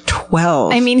predator at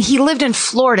 12. I mean, he lived in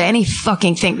Florida. Any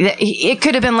fucking thing. It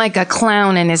could have been like a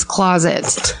clown in his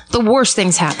closet. The worst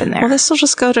things happen there. Well, this will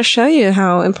just go to show you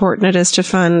how important it is to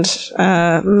fund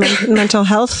mental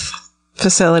health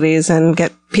facilities and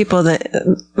get people that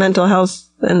mental health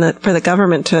and for the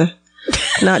government to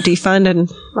not defund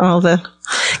and all the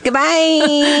goodbye.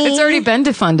 It's already been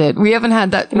defunded. We haven't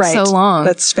had that in so long.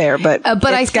 That's fair, but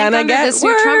I think under this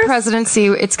new Trump presidency,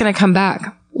 it's going to come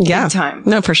back. Yeah, big time.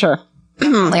 No, for sure.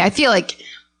 I feel like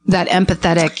that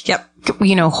empathetic. Yep.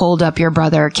 You know, hold up your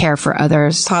brother, care for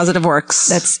others. Positive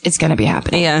works. It's going to be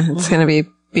happening. Yeah, it's going to be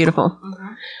beautiful.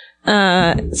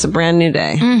 It's a brand new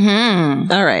day.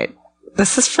 All right.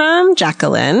 This is from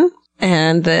Jacqueline.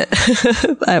 And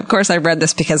of course, I read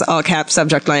this because all caps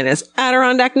subject line is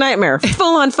Adirondack Nightmare.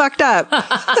 Full on fucked up.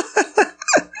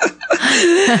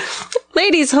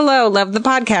 Ladies, hello. Love the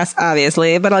podcast,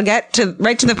 obviously, but I'll get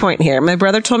right to the point here. My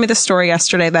brother told me the story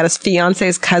yesterday about his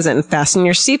fiance's cousin. Fasten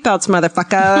your seatbelts,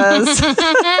 motherfuckers.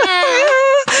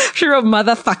 She wrote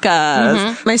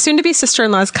motherfuckers. My soon-to-be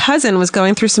sister-in-law's cousin was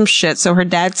going through some shit, so her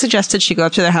dad suggested she go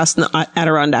up to their house in the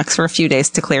Adirondacks for a few days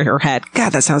to clear her head.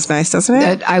 God, that sounds nice, doesn't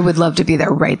it? I would love to be there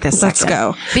right this second. Let's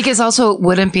go. Because also it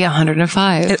wouldn't be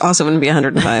 105. It also wouldn't be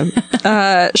 105.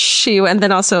 And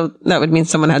then also that would mean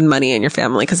someone had money in your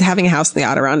family, because having a house in the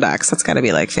Adirondacks, that's got to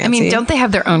be like fancy. I mean, don't they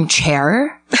have their own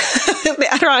chair? The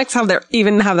Adirondacks have their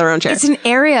own chair. It's an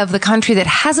area of the country that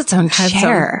has its own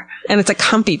chair. And it's a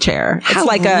comfy chair. How it's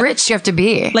like rich you have to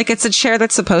be. Like, it's a chair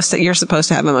that's you're supposed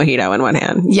to have a mojito in one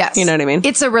hand. Yes. You know what I mean?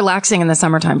 It's a relaxing in the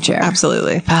summertime chair.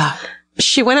 Absolutely.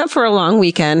 she went out for a long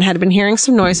weekend, had been hearing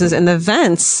some noises in the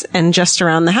vents and just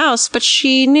around the house, but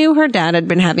she knew her dad had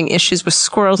been having issues with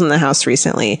squirrels in the house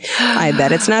recently. I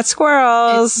bet it's not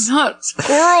squirrels. It's not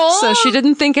squirrels. So she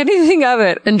didn't think anything of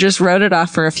it and just wrote it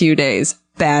off for a few days.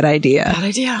 Bad idea. Bad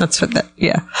idea. That's what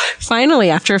yeah. Finally,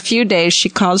 after a few days, she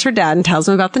calls her dad and tells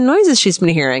him about the noises she's been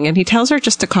hearing. And he tells her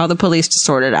just to call the police to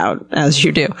sort it out, as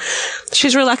you do.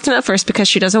 She's reluctant at first because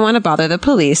she doesn't want to bother the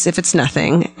police if it's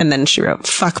nothing. And then she wrote,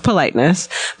 fuck politeness.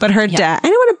 But her dad, I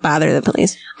don't want to bother the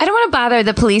police. I don't want to bother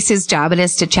the police whose job it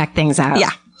is to check things out.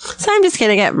 Yeah. So I'm just going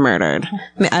to get murdered.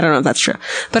 I don't know if that's true.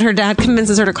 But her dad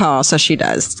convinces her to call, so she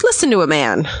does. Listen to a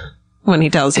man. When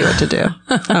he tells you what to do.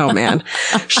 Oh, man.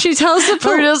 She tells the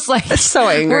police. We're just like, so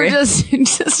angry. We're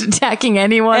just attacking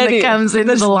anyone that comes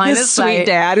into the line of sight. Sweet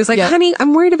dad who's like, honey,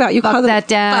 I'm worried about you. Fuck that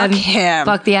dad. Fuck him.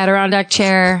 Fuck the Adirondack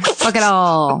chair. Fuck it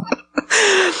all.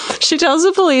 She tells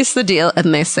the police the deal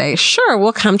and they say, sure,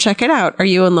 we'll come check it out. Are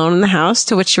you alone in the house?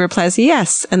 To which she replies,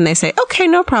 yes. And they say, okay,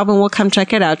 no problem. We'll come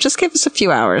check it out. Just give us a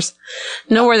few hours.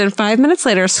 No more than 5 minutes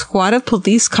later, a squad of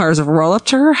police cars roll up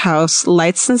to her house,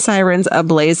 lights and sirens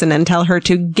ablaze, and then tell her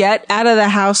to get out of the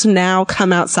house now,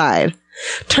 come outside.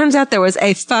 Turns out there was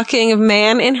a fucking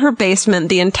man in her basement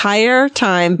the entire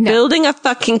time building a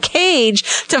fucking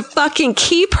cage to fucking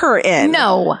keep her in.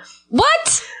 No.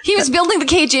 What? He was building the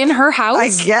cage in her house?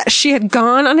 I guess she had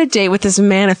gone on a date with this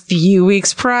man a few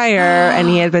weeks prior and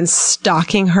he had been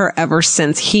stalking her ever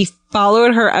since. He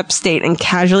followed her upstate and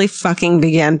casually fucking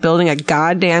began building a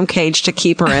goddamn cage to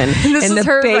keep her in. This in is the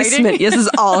her basement. writing? This is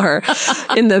all her.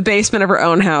 In the basement of her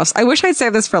own house. I wish I'd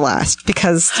saved this for last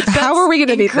because how are we going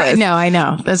to beat this? No, I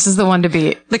know. This is the one to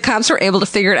beat. The cops were able to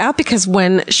figure it out because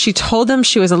when she told them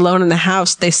she was alone in the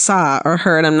house, they saw or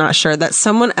heard, I'm not sure, that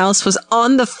someone else was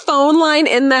on the phone line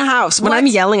in the house. When I'm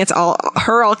yelling, it's all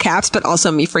her, all caps, but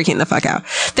also me freaking the fuck out.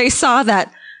 They saw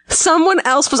that someone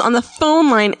else was on the phone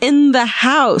line in the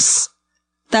house.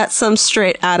 That's some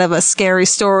straight out of a scary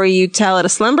story you tell at a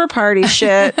slumber party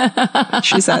shit,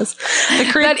 she says.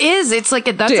 It's like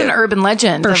that's an urban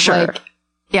legend. For sure. Like,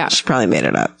 yeah. She probably made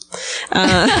it up.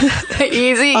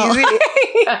 Easy.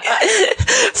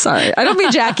 Sorry. I don't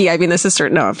mean Jackie. I mean the sister.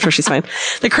 No, I'm sure she's fine.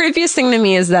 The creepiest thing to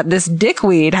me is that this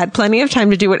dickweed had plenty of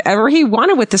time to do whatever he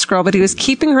wanted with this girl, but he was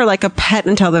keeping her like a pet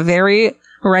until the very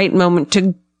right moment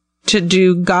to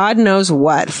do God knows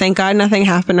what. Thank God nothing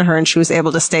happened to her and she was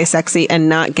able to stay sexy and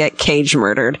not get cage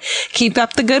murdered. Keep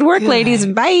up the good work, ladies.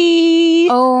 Bye.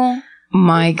 Oh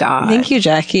my God. Thank you,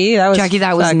 Jackie. That was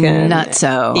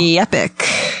nutso. Epic.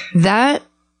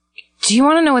 Do you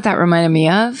want to know what that reminded me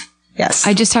of? Yes.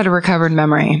 I just had a recovered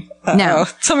memory. No.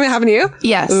 Something happened to you?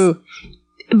 Yes. Ooh.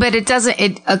 But it doesn't,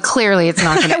 clearly it's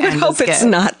not going to end I would hope as it's good.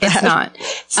 not that It's not.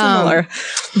 similar.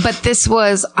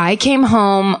 But I came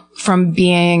home from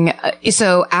being,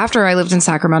 so after I lived in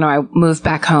Sacramento, I moved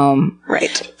back home.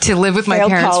 Right. To live with my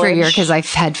Failed parents for a year college. because I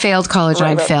had failed college and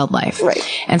I'd failed life. Right.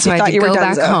 And so I had to go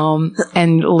back home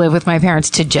and live with my parents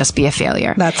to just be a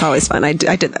failure. That's always fun. I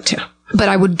did that too. But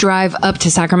I would drive up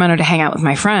to Sacramento to hang out with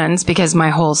my friends because my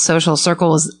whole social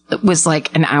circle was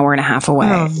like an hour and a half away.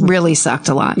 Oh. Really sucked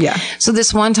a lot. Yeah. So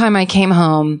this one time I came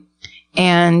home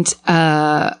and,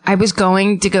 I was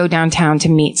going to go downtown to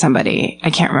meet somebody.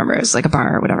 I can't remember. It was like a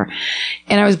bar or whatever.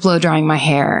 And I was blow drying my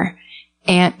hair.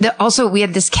 And also we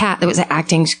had this cat that was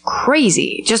acting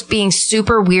crazy, just being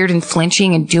super weird and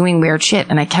flinching and doing weird shit.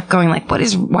 And I kept going like,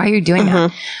 why are you doing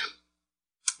that?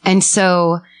 And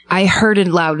so I heard a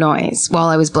loud noise while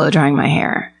I was blow drying my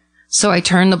hair. So I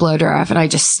turned the blow dryer off and I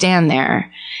just stand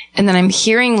there. And then I'm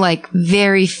hearing like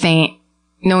very faint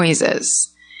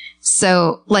noises.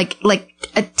 So like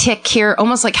a tick here,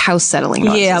 almost like house settling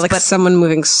noises. Yeah, like someone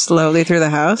moving slowly through the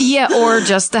house. Yeah, or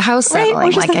just the house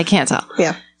settling. Like I can't tell.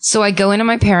 Yeah. So I go into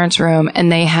my parents' room and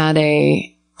they had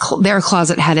their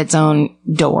closet had its own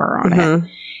door on it.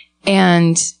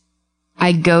 And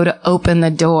I go to open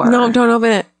the door. No, don't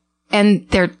open it. And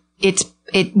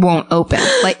it won't open.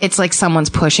 Like, it's like someone's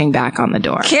pushing back on the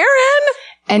door. Karen!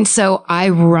 And so I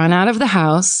run out of the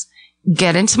house,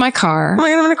 get into my car. Oh my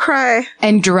God, I'm going to cry.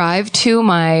 And drive to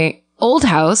my old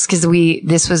house, because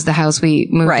this was the house we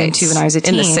moved into when I was a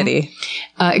teen. In the city.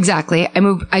 Exactly.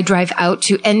 I drive out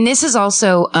to, and this is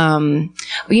also,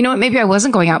 you know what? Maybe I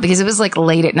wasn't going out because it was like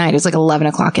late at night. It was like 11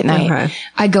 o'clock at night. Okay.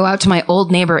 I go out to my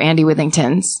old neighbor, Andy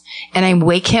Withington's, and I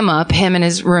wake him up. Him and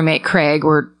his roommate, Craig,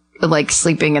 were like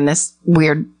sleeping in this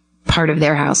weird part of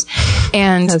their house.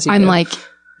 And I'm like,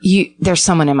 there's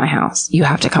someone in my house. You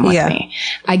have to come with me.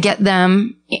 I get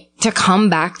them to come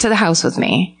back to the house with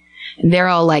me. They're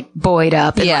all like buoyed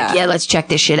up and like, let's check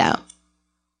this shit out.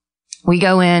 We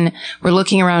go in, we're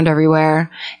looking around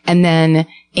everywhere, and then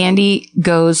Andy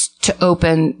goes to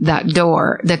open that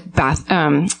door,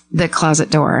 the closet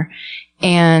door,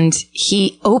 and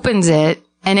he opens it,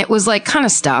 and it was like kind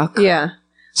of stuck. Yeah.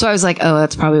 So I was like, oh,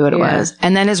 that's probably what it was.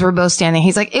 And then as we're both standing,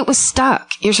 he's like, it was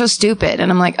stuck. You're so stupid.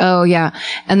 And I'm like, oh yeah.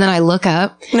 And then I look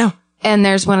up. No. And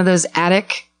there's one of those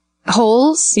attic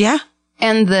holes. Yeah.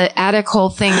 And the attic hole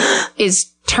thing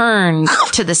is turned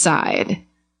to the side.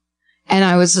 And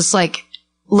I was just like,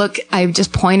 look, I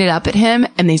just pointed up at him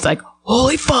and he's like,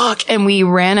 holy fuck. And we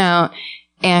ran out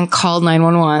and called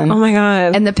 911. Oh my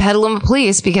God. And the Petaluma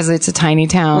police, because it's a tiny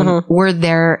town, were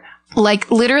there.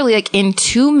 Like literally like in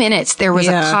 2 minutes, there was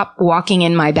a cop walking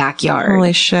in my backyard.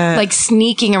 Holy shit. Like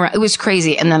sneaking around. It was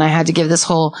crazy. And then I had to give this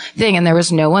whole thing and there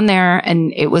was no one there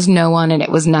and it was no one and it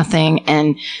was nothing.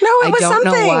 And I don't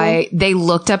know why they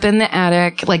looked up in the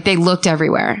attic. Like they looked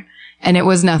everywhere and it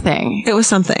was nothing. It was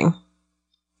something.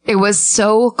 It was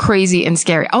so crazy and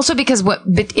scary. Also because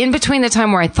in between the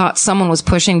time where I thought someone was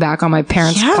pushing back on my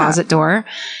parents' closet door,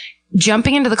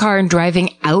 jumping into the car and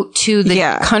driving out to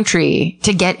the country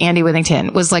to get Andy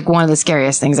Withington was like one of the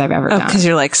scariest things I've ever done. Because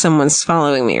you're like, someone's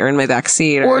following me or in my back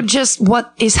seat. Or just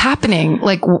what is happening.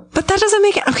 Like, but that doesn't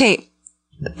make it, okay.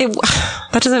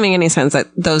 That doesn't make any sense that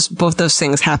both those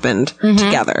things happened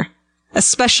together.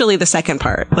 Especially the second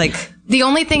part. Like, the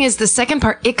only thing is the second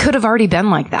part, it could have already been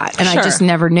like that. And I just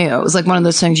never knew. It was like one of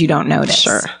those things you don't notice.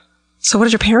 Sure. So what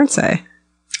did your parents say?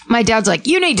 My dad's like,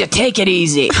 you need to take it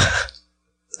easy.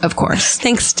 Of course.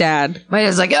 Thanks, Dad. My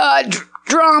dad's like,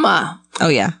 drama. Oh,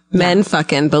 yeah. Men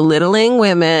fucking belittling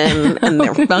women and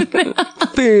they're fucking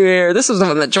fear. This was the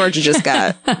one that Georgia just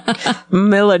got.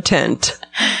 Militant.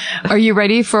 Are you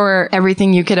ready for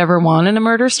everything you could ever want in a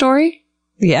murder story?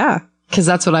 Yeah. Because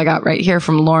that's what I got right here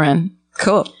from Lauren.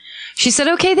 Cool. She said,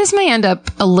 okay, this may end up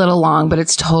a little long, but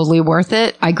it's totally worth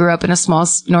it. I grew up in a small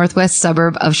northwest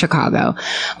suburb of Chicago.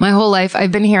 My whole life,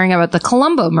 I've been hearing about the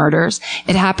Colombo murders.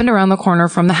 It happened around the corner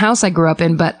from the house I grew up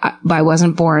in, but I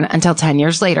wasn't born until 10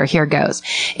 years later. Here goes.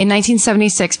 In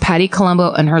 1976, Patty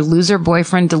Colombo and her loser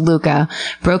boyfriend, DeLuca,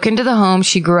 broke into the home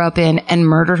she grew up in and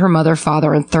murdered her mother,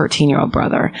 father, and 13-year-old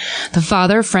brother. The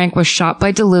father, Frank, was shot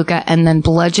by DeLuca and then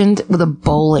bludgeoned with a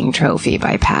bowling trophy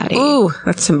by Patty. Ooh,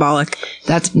 that's symbolic.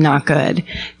 That's not good.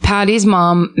 Patty's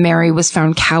mom, Mary, was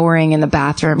found cowering in the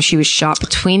bathroom. She was shot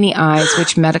between the eyes,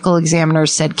 which medical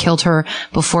examiners said killed her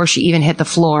before she even hit the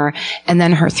floor, and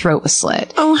then her throat was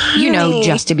slit. Oh, honey. You know,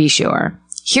 just to be sure.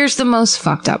 Here's the most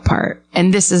fucked up part,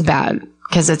 and this is bad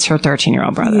because it's her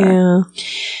 13-year-old brother. Yeah.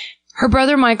 Her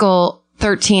brother, Michael,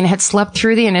 13, had slept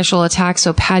through the initial attack,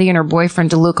 so Patty and her boyfriend,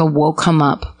 DeLuca, woke him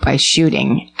up by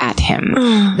shooting at him.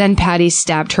 Then Patty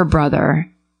stabbed her brother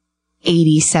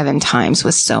 87 times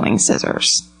with sewing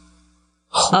scissors.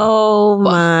 Oh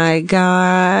my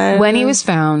God. When he was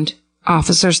found,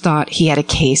 officers thought he had a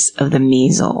case of the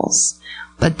measles,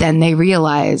 but then they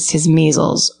realized his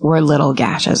measles were little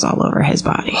gashes all over his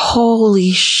body.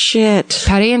 Holy shit.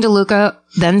 Patty and DeLuca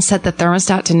then set the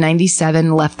thermostat to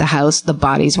 97, left the house. The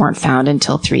bodies weren't found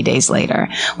until 3 days later.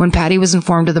 When Patty was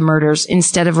informed of the murders,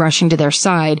 instead of rushing to their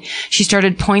side, she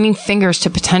started pointing fingers to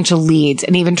potential leads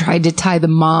and even tried to tie the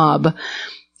mob,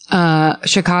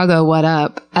 Chicago, what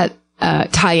up,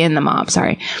 tie in the mob,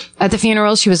 sorry. At the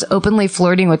funeral, she was openly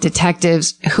flirting with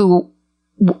detectives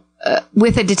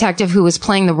with a detective who was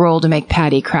playing the role to make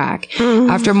Patty crack.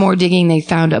 After more digging, they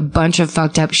found a bunch of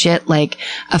fucked up shit, like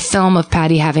a film of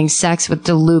Patty having sex with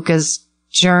DeLuca's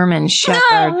German Shepherd.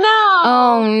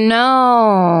 Oh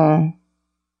no.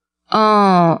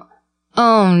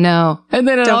 Oh no. And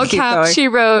then in all caps, she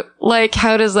wrote, like,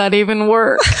 how does that even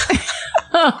work?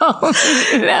 Oh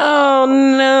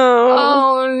no.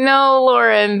 Oh no,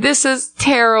 Lauren. This is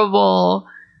terrible.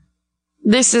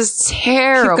 This is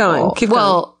terrible. Keep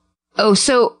going. Oh,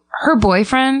 so her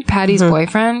boyfriend, Patty's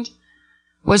boyfriend,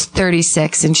 was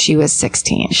 36 and she was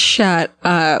 16. Shut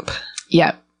up.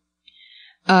 Yep.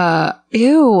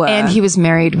 Ew. And he was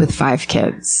married with 5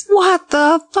 kids. What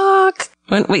the fuck?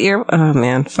 What year? Oh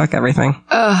man, fuck everything.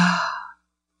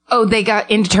 Oh, they got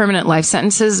indeterminate life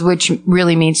sentences, which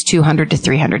really means 200 to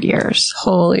 300 years.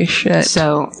 Holy shit.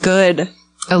 So good.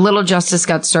 A little justice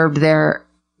got served there.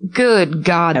 Good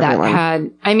God,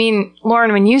 I mean,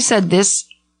 Lauren, when you said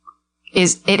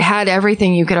it had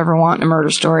everything you could ever want in a murder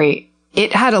story.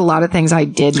 It had a lot of things I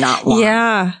did not want.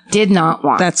 Yeah. Did not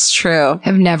want. That's true.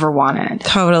 Have never wanted.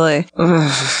 Totally.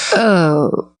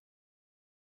 Oh.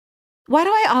 Why do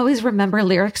I always remember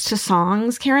lyrics to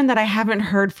songs, Karen, that I haven't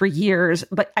heard for years,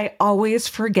 but I always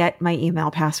forget my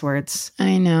email passwords?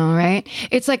 I know, right?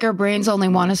 It's like our brains only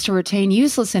want us to retain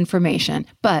useless information.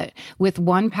 But with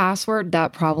 1Password,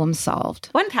 that problem's solved.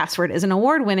 1Password is an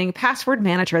award-winning password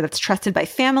manager that's trusted by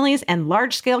families and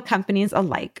large-scale companies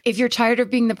alike. If you're tired of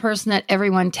being the person that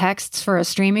everyone texts for a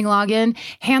streaming login,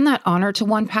 hand that honor to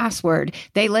 1Password.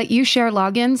 They let you share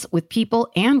logins with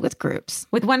people and with groups.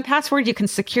 With 1Password, you can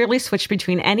securely switch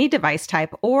between any device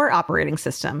type or operating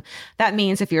system. That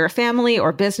means if you're a family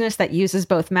or business that uses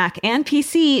both Mac and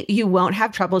PC, you won't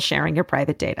have trouble sharing your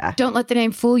private data. Don't let the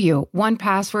name fool you.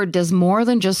 1Password does more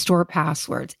than just store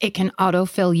passwords. It can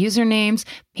autofill usernames,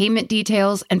 payment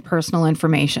details, and personal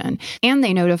information. And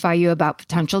they notify you about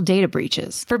potential data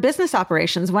breaches. For business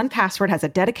operations, 1Password has a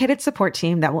dedicated support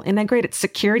team that will integrate its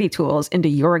security tools into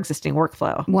your existing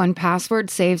workflow.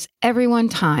 1Password saves everyone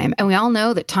time, and we all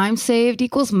know that time saved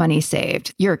equals money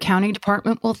saved. Your accounting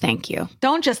department will thank you.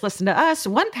 Don't just listen to us.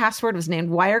 1Password was named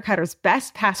Wirecutter's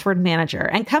best password manager,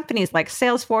 and companies like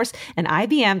Salesforce and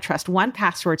IBM trust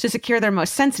 1Password to secure their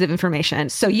most sensitive information,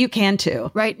 so you can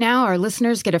too. Right now, our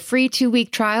listeners get a free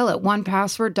 2-week trial at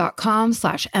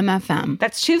 1password.com/MFM.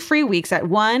 That's 2 free weeks at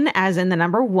 1, as in the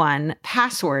number 1,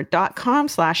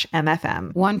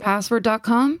 password.com/MFM.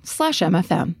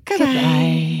 1password.com/MFM.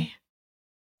 Goodbye.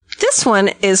 This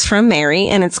one is from Mary,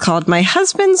 and it's called My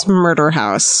Husband's Murder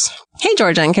House. Hey,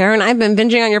 Georgia and Karen, I've been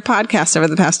binging on your podcast over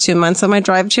the past 2 months on my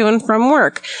drive to and from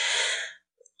work.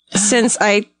 Since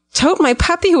I tote my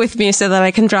puppy with me so that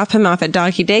I can drop him off at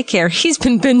doggy daycare, he's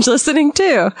been binge listening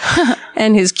too.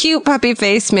 And his cute puppy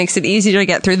face makes it easier to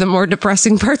get through the more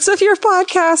depressing parts of your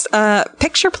podcast.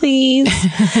 Picture, please.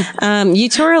 You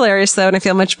two are hilarious, though, and I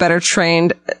feel much better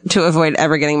trained to avoid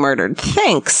ever getting murdered.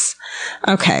 Thanks.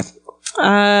 Okay.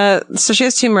 So she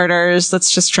has 2 murders.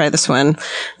 Let's just try this one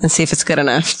and see if it's good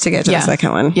enough to get to the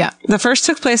second one. Yeah. The first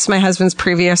took place in my husband's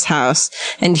previous house,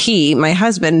 and my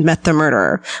husband, met the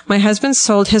murderer. My husband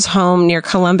sold his home near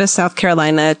Columbus, South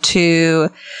Carolina to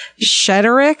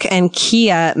Shederick and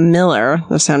Kia Miller,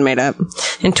 those sound made up,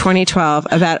 in 2012,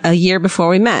 about a year before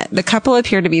we met. The couple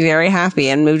appeared to be very happy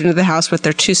and moved into the house with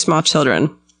their 2 small children.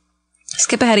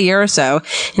 Skip ahead a year or so.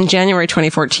 In January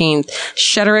 2014,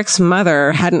 Shederick's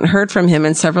mother hadn't heard from him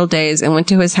in several days and went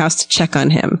to his house to check on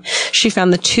him. She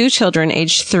found the 2 children,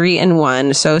 aged 3 and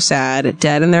 1, so sad,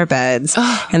 dead in their beds,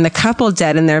 and the couple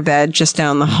dead in their bed just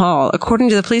down the hall. According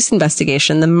to the police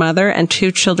investigation, the mother and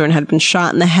 2 children had been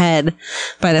shot in the head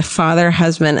by the father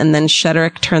husband, and then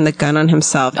Shederick turned the gun on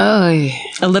himself. A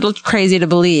little crazy to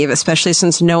believe, especially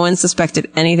since no one suspected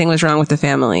anything was wrong with the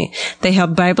family. They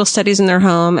held Bible studies in their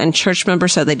home, and church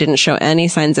members said they didn't show any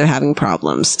signs of having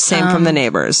problems. Same from the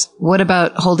neighbors. What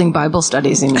about holding Bible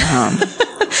studies in your home?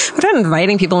 What about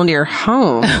inviting people into your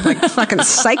home? Like fucking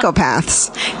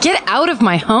psychopaths. Get out of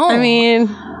my home. I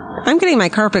mean, I'm getting my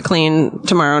carpet clean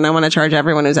tomorrow, and I want to charge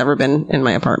everyone who's ever been in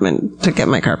my apartment to get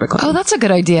my carpet clean. Oh, that's a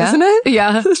good idea. Isn't it?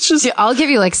 Yeah. It's just I'll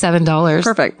give you like $7.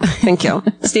 perfect. Thank you.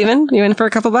 Steven, you in for a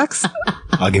couple bucks?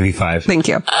 I'll give you 5. Thank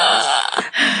you.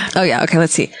 Oh, yeah. Okay,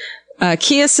 let's see.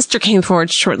 Kia's sister came forward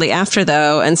shortly after,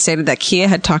 though, and stated that Kia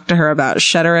had talked to her about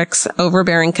Shederick's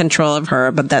overbearing control of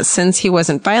her, but that since he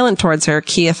wasn't violent towards her,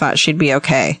 Kia thought she'd be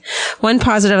okay. One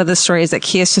positive of the story is that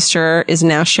Kia's sister is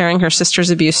now sharing her sister's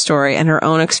abuse story and her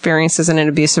own experiences in an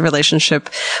abusive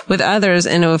relationship with others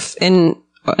in an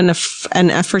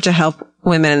effort to help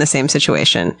women in the same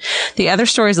situation. The other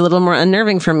story is a little more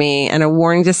unnerving for me, and a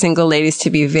warning to single ladies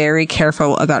to be very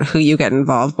careful about who you get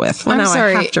involved with. Well, I'm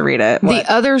sorry. I have to read it. The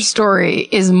other story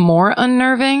is more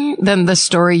unnerving than the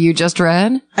story you just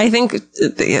read. I think,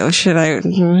 should I?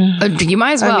 You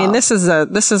might as well. I mean, this is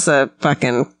a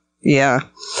fucking, yeah.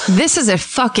 This is a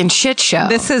fucking shit show.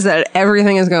 This is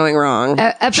everything is going wrong.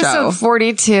 Episode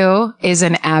 42 is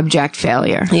an abject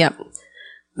failure. Yep.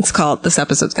 This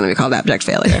episode's going to be called Abject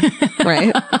Failure,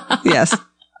 right? Yes.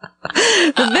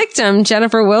 The victim,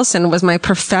 Jennifer Wilson, was my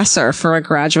professor for a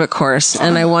graduate course,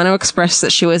 and I want to express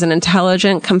that she was an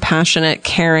intelligent, compassionate,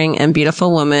 caring, and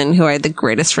beautiful woman who I had the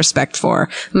greatest respect for.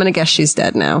 I'm going to guess she's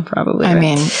dead now, probably. I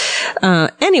mean,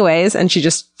 anyways, and she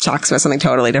just talks about something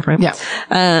totally different. Yeah.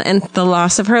 And the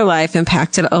loss of her life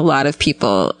impacted a lot of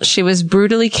people. She was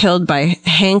brutally killed by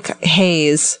Hank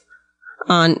Hayes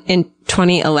in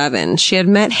 2011. She had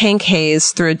met Hank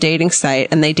Hayes through a dating site,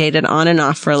 and they dated on and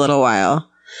off for a little while.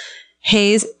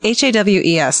 Hayes,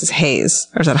 Hawes, is Hayes.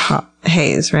 Or is that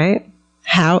Hayes, right?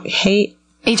 Hawes?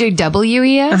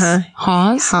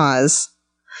 Hawes.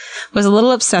 Was a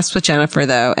little obsessed with Jennifer,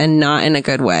 though, and not in a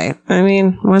good way. I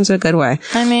mean, one's a good way.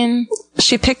 I mean,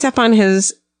 she picked up on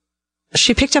his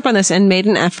She picked up on this and made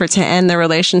an effort to end their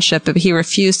relationship, but he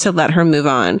refused to let her move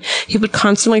on. He would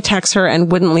constantly text her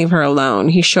and wouldn't leave her alone.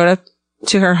 He showed up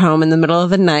to her home in the middle of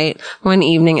the night one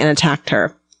evening and attacked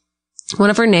her. One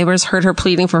of her neighbors heard her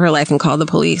pleading for her life and called the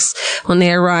police. When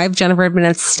they arrived, Jennifer had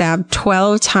been stabbed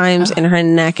 12 times in her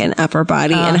neck and upper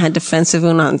body and had defensive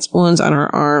wounds on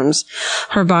her arms.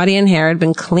 Her body and hair had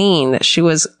been cleaned. She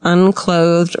was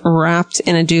unclothed, wrapped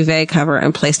in a duvet cover,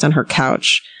 and placed on her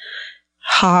couch.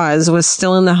 Hawes was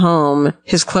still in the home,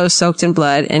 his clothes soaked in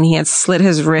blood, and he had slit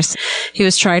his wrist. He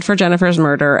was tried for Jennifer's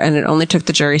murder, and it only took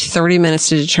the jury 30 minutes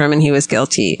to determine he was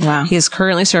guilty. Wow. He is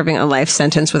currently serving a life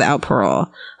sentence without parole.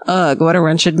 Ugh, what a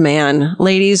wretched man.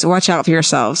 Ladies, watch out for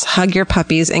yourselves. Hug your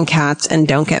puppies and cats and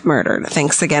don't get murdered.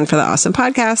 Thanks again for the awesome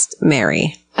podcast,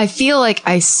 Mary. I feel like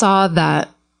I saw that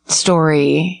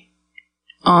story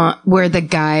where the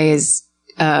guy is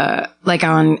like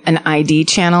on an ID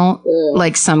channel,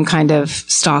 like some kind of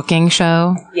stalking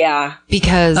show. Yeah.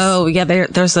 Because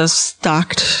there's those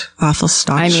awful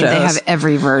stalk shows. they have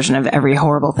every version of every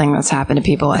horrible thing that's happened to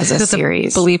people as a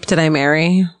series. Bleep Did I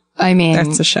Marry? I mean,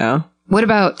 that's a show. What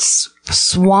about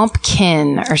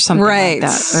Swampkin or something like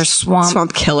that? Or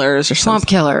Swamp Killers or something. Swamp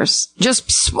Killers.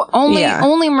 Just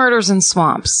only murders in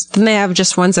swamps. Then they have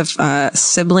just ones of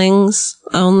siblings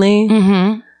only.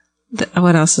 Mm-hmm.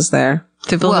 What else is there?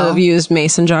 People who have used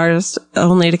mason jars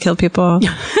only to kill people.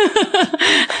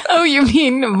 Oh, you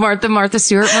mean Martha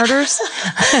Stewart murders?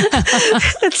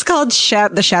 It's called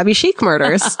the Shabby Chic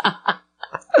murders.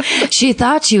 She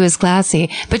thought she was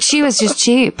classy, but she was just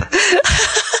cheap.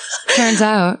 Turns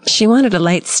out she wanted a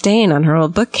light stain on her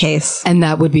old bookcase, and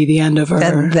that would be the end of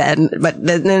her. But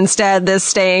instead, this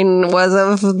stain was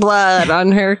of blood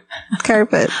on her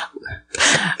carpet.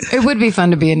 It would be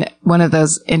fun to be in one of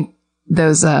those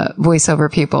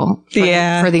voiceover people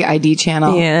for the ID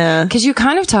channel. Yeah. Because you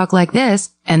kind of talk like this,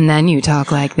 and then you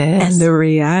talk like this. And the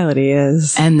reality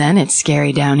is. And then it's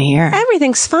scary down here.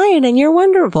 Everything's fine and you're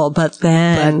wonderful, but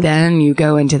then you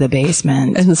go into the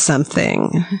basement. And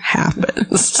something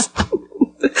happens.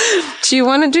 Do you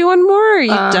want to do one more? Or are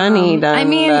you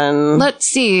done? Let's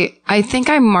see. I think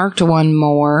I marked one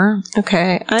more.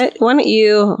 Okay. Why don't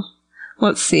you...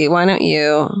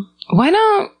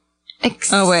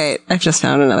 Oh, wait. I've just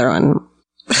found another one.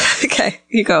 Okay,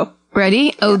 you go.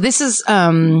 Ready? Oh, this is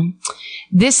one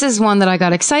that I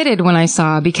got excited when I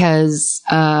saw because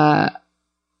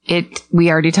we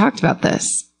already talked about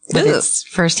this. But it's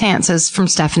firsthand. So it's from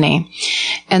Stephanie.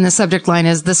 And the subject line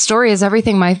is, the story is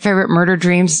everything my favorite murder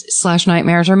dreams /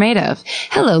 nightmares are made of.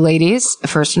 Hello, ladies.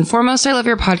 First and foremost, I love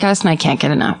your podcast and I can't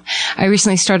get enough. I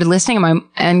recently started listening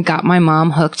and got my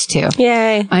mom hooked too.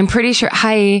 Yay. I'm pretty sure,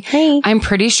 Hi. I'm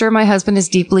pretty sure my husband is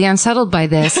deeply unsettled by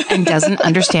this and doesn't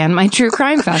understand my true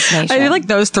crime fascination. I feel like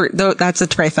those three, that's a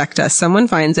trifecta. Someone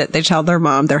finds it, they tell their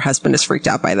mom, their husband is freaked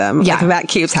out by them. Yeah. Like, that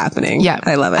keeps happening. Yeah.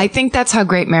 I love it. I think that's how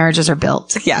great marriages are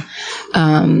built. Yeah.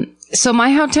 So my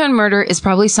hometown murder is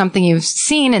probably something you've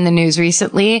seen in the news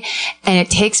recently, and it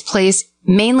takes place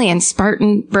mainly in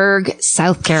Spartanburg,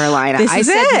 South Carolina. I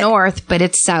said north, but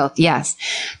it's south. Yes.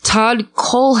 Todd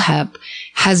Colehep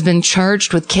has been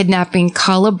charged with kidnapping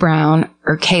Kayla Brown,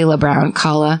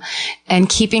 and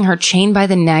keeping her chained by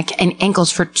the neck and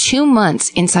ankles for 2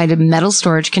 months inside a metal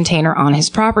storage container on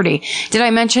his property. Did I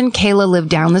mention Kayla lived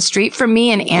down the street from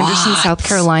me in Anderson, South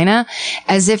Carolina?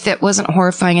 As if it wasn't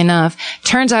horrifying enough.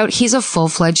 Turns out he's a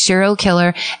full-fledged serial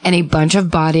killer and they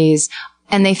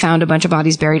found a bunch of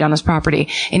bodies buried on his property.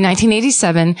 In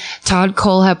 1987, Todd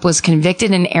Colehep was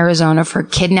convicted in Arizona for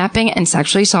kidnapping and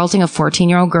sexually assaulting a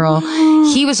 14-year-old girl.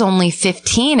 He was only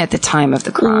 15 at the time of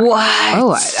the crime. What?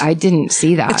 Oh, I didn't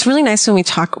see that. It's really nice when we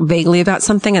talk vaguely about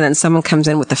something and then someone comes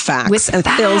in with the facts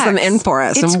fills them in for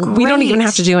us. It's and we don't even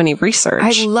have to do any research.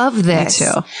 I love this. Me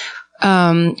too.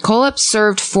 Colehep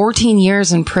served 14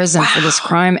 years in prison for this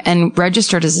crime and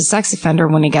registered as a sex offender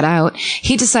when he got out.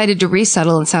 He decided to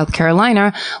resettle in South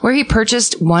Carolina, where he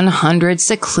purchased 100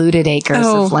 secluded acres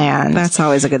of land. That's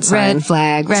always a good sign. Red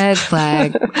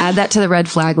flag. Add that to the red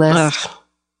flag list. Ugh,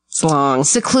 it's long.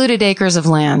 Secluded acres of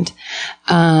land.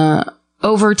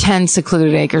 Over 10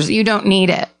 secluded acres. You don't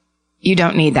need it. You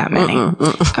don't need that many.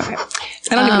 Okay. I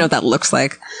don't even know what that looks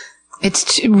like.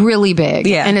 It's really big.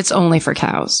 Yeah. And it's only for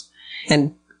cows.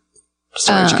 And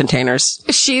storage containers.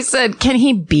 She said, can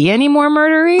he be any more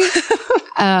murdery?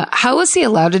 How was he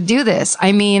allowed to do this?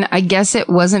 I mean, I guess it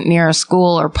wasn't near a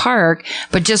school or park,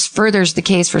 but just furthers the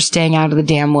case for staying out of the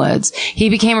damn woods. He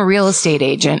became a real estate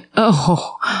agent.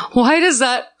 Oh, why does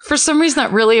that? For some reason,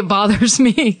 that really bothers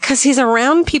me. Because he's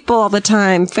around people all the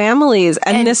time, families,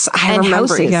 I remember.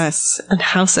 Houses. Yes, and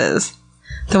houses.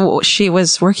 She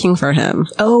was working for him.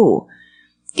 Oh.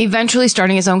 eventually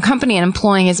starting his own company and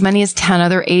employing as many as 10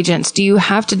 other agents. Do you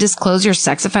have to disclose your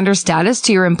sex offender status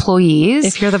to your employees?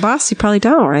 If you're the boss, you probably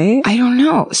don't, right? I don't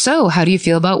know. So how do you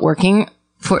feel about working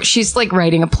for, she's like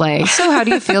writing a play. So how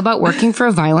do you feel about working for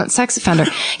a violent sex offender?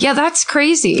 Yeah, that's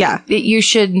crazy. Yeah. You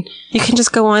can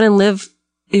just go on and live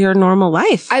your normal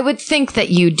life. I would think that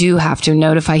you do have to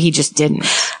notify. He just didn't.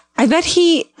 I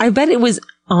bet it was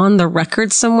on the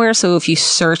record somewhere. So if you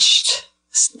searched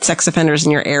sex offenders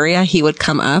in your area, he would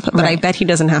come up, but I bet he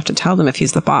doesn't have to tell them if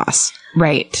he's the boss.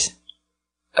 Right.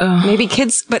 Maybe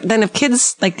kids, but then if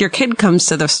kids, like your kid comes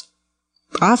to the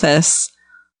office,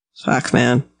 fuck,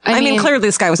 man. I mean, clearly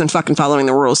this guy wasn't fucking following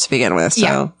the rules to begin with. So.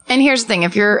 Yeah. And here's the thing.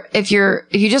 If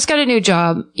you just got a new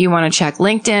job, you want to check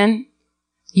LinkedIn,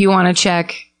 you want to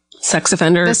check sex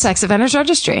offenders, the sex offenders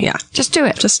registry. Yeah. Just do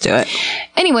it. Just do it.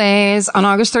 Anyways, on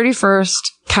August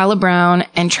 31st, Calla Brown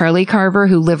and Charlie Carver,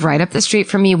 who live right up the street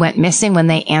from me, went missing when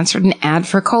they answered an ad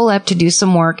for Colep to do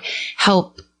some work,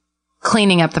 help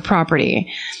cleaning up the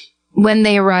property. When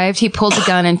they arrived, he pulled a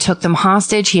gun and took them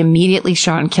hostage. He immediately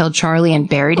shot and killed Charlie and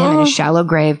buried him in a shallow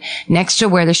grave next to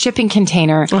where the shipping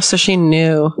container. Oh, so she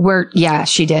knew. Yeah,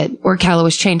 she did. Where Calla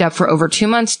was chained up for over 2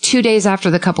 months. 2 days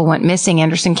after the couple went missing,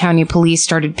 Anderson County police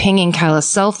started pinging Calla's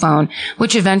cell phone,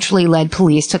 which eventually led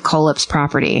police to Colep's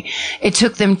property. It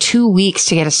took them 2 weeks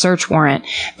to get a search warrant.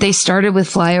 They started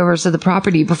with flyovers of the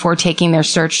property before taking their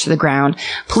search to the ground.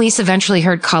 Police eventually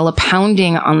heard Calla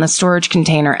pounding on the storage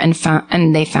container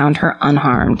and they found her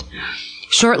unharmed.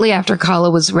 Shortly after Calla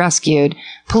was rescued,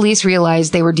 police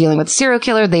realized they were dealing with a serial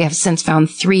killer. They have since found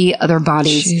 3 other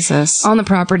bodies on the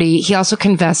property. He also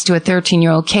confessed to a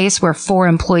 13-year-old case where 4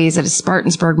 employees at a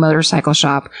Spartansburg motorcycle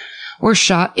shop were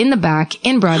shot in the back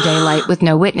in broad daylight with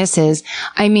no witnesses.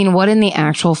 I mean, what in the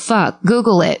actual fuck?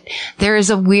 Google it. There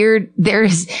is weird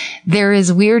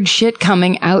shit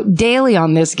coming out daily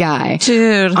on this guy.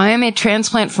 Dude. I am a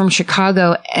transplant from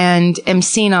Chicago and am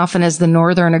seen often as the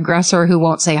northern aggressor who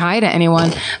won't say hi to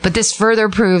anyone. But this further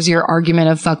proves your argument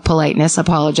of fuck politeness.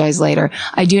 Apologize later.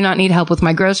 I do not need help with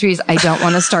my groceries. I don't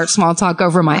want to start small talk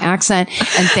over my accent.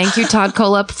 And thank you, Todd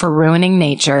Colep, for ruining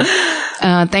nature.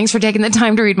 Thanks for taking the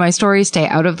time to read my story. Stay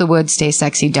out of the woods. Stay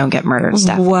sexy. Don't get murdered.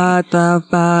 Stephanie. What the fuck?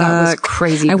 That was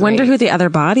crazy. I wonder who the other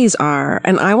bodies are.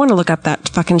 And I want to look up that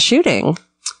fucking shooting.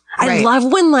 I love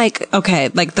when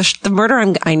the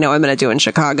murder I know I'm going to do in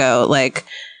Chicago,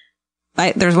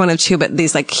 there's one of 2, but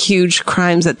these huge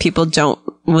crimes that people don't,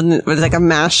 when there's a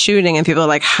mass shooting and people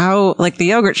are how, the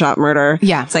yogurt shop murder.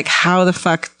 Yeah. It's how the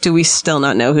fuck do we still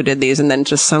not know who did these? And then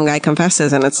just some guy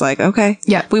confesses and it's okay.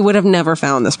 Yeah. We would have never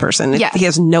found this person. Yeah. He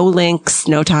has no links,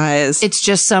 no ties. It's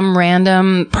just some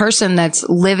random person that's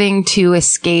living to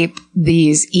escape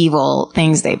these evil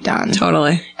things they've done.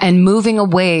 Totally. And moving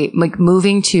away,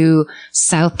 moving to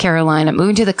South Carolina,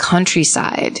 moving to the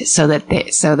countryside so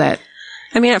that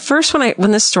I mean, at first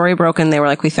when this story broke and they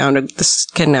were we found this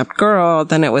kidnapped girl,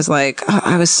 then it was I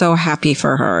was so happy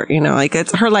for her,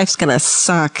 her life's gonna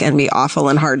suck and be awful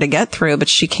and hard to get through, but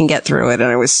she can get through it.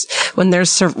 And when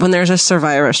there's a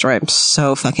survivor story, I'm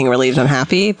so fucking relieved and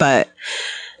happy, but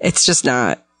it's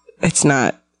not,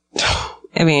 I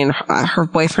mean, her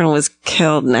boyfriend was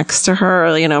killed next to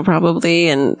her, probably,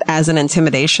 and as an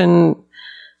intimidation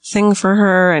thing for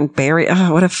her and Barry.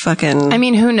 Oh, what a fucking. I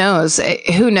mean, who knows?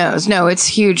 Who knows? No, it's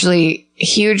huge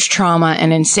trauma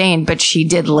and insane, but she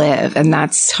did live. And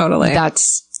that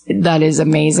is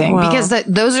amazing. Wow. Because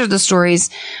those are the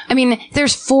stories. I mean,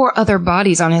 there's 4 other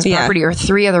bodies on his property or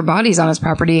 3 other bodies on his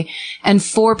property and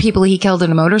 4 people he killed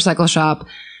in a motorcycle shop.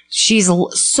 She's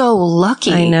so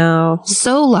lucky. I know.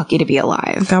 So lucky to be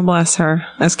alive. God bless her.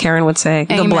 As Karen would say.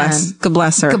 Amen. God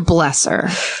bless her. God bless her.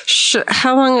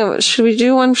 How long should we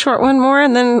do? One more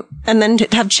and then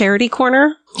have charity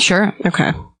corner? Sure.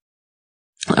 Okay.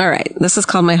 All right. This is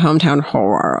called My Hometown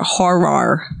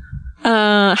Horror.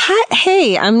 Hi,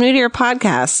 hey, I'm new to your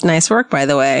podcast. Nice work, by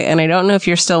the way. And I don't know if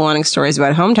you're still wanting stories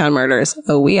about hometown murders.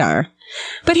 Oh, we are.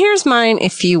 But here's mine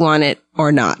if you want it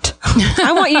or not.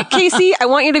 I want you, Casey, I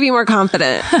want you to be more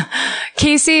confident.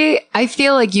 Casey, I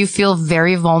feel like you feel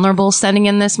very vulnerable sending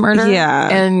in this murder. Yeah.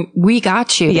 And we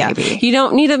got you, baby. You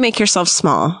don't need to make yourself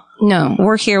small. No.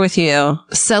 We're here with you.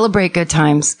 Celebrate good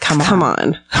times. Come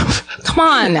on.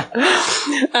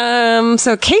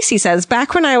 So Casey says,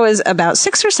 back when I was about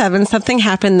 6 or 7, something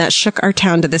happened that shook our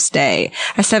town to this day.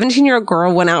 A 17-year-old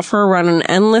girl went out for a run on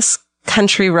endless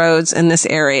country roads in this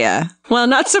area. Well,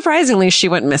 not surprisingly, she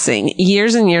went missing.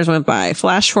 Years and years went by.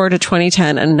 Flash forward to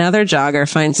 2010, another jogger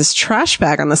finds his trash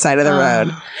bag on the side of the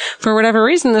road. For whatever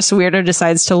reason, this weirdo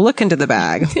decides to look into the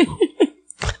bag.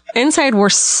 Inside were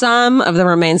some of the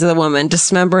remains of the woman,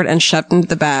 dismembered and shoved into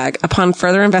the bag. Upon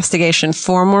further investigation,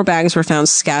 4 more bags were found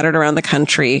scattered around the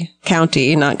county,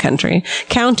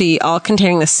 all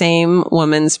containing the same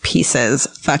woman's pieces.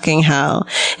 Fucking hell.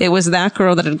 It was that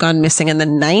girl that had gone missing in the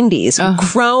 90s,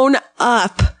 grown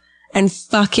up and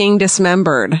fucking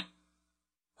dismembered.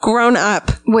 Grown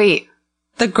up. Wait.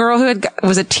 The girl who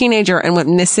was a teenager and went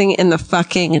missing in the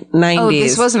fucking 90s. Oh,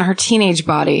 this wasn't her teenage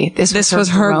body. This was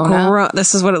her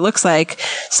this is what it looks like.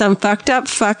 Some fucked up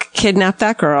fuck kidnapped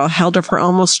that girl, held her for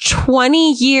almost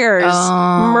 20 years,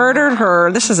 murdered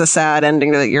her. This is a sad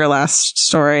ending to your last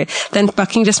story. Then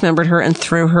fucking dismembered her and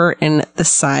threw her in the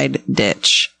side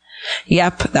ditch.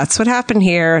 Yep, that's what happened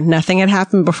here. Nothing had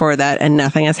happened before that, and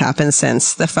nothing has happened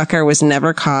since. The fucker was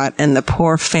never caught, and the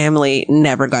poor family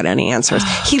never got any answers.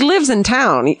 He lives in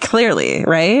town, clearly,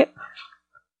 right?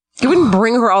 You wouldn't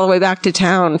bring her all the way back to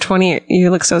town. You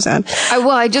look so sad.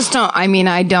 I just don't. I mean,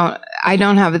 I don't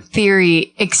have a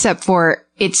theory except for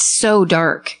it's so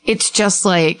dark. It's just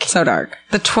like so dark.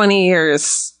 The 20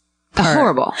 years.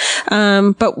 Horrible.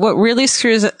 But what really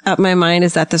screws up my mind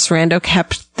is that this rando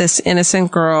kept this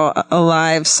innocent girl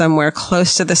alive somewhere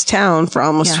close to this town for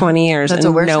almost 20 years, and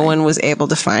no one was able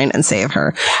to find and save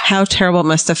her. How terrible it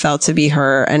must have felt to be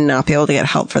her and not be able to get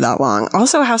help for that long.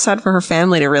 Also, how sad for her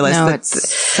family to realize that.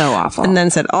 It's so awful. And then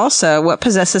said, also, what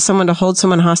possesses someone to hold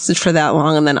someone hostage for that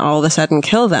long and then all of a sudden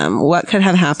kill them? What could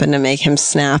have happened to make him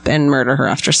snap and murder her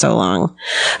after so long?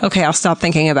 Okay, I'll stop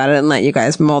thinking about it and let you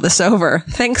guys mull this over.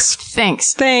 Thanks.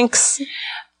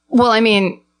 Well, I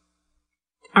mean,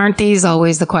 aren't these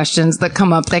always the questions that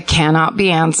come up that cannot be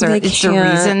answered? It's the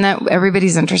reason that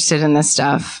everybody's interested in this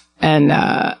stuff. And,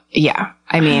 I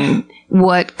mean,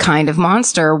 what kind of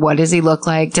monster? What does he look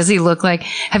like? Does he look like,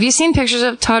 have you seen pictures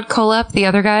of Todd Kohlhepp, the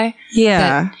other guy?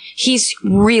 Yeah. He's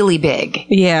really big.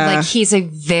 Yeah. Like he's a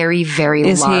very,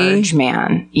 very large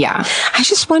man. Yeah. I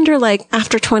just wonder, like,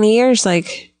 after 20 years,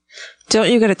 like,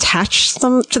 don't you get attached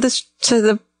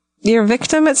to your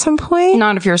victim at some point?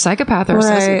 Not if you're a psychopath or a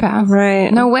sociopath.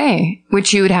 Right. No way.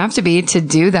 Which you would have to be to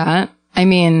do that. I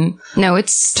mean, no,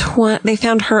 it's... They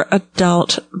found her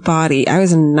adult body. I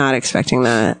was not expecting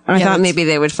that. I thought maybe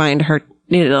they would find her,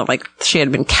 like she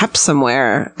had been kept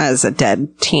somewhere as a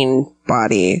dead teen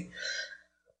body.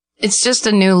 It's just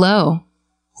a new low.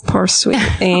 Poor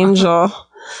sweet angel.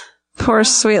 Poor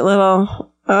sweet little...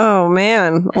 Oh,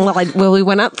 man. Well, we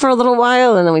went up for a little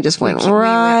while, and then we just went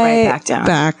right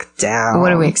back down.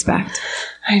 What do we expect?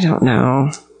 I don't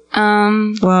know.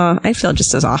 Well, I feel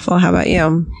just as awful. How about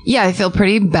you? Yeah, I feel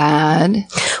pretty bad.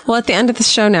 Well, at the end of the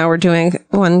show now, we're doing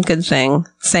one good thing,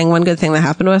 saying one good thing that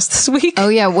happened to us this week. Oh,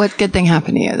 yeah. What good thing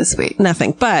happened to you this week?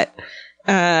 Nothing. But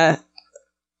I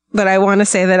want to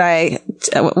say that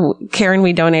Karen,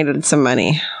 we donated some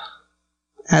money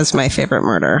as my favorite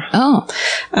murder. Oh.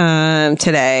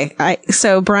 Today.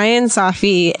 So Brian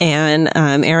Safi and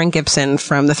Aaron Gibson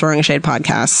from the Throwing a Shade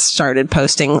podcast started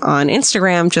posting on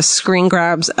Instagram just screen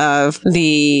grabs of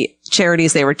the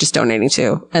charities they were just donating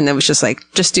to. And it was just like,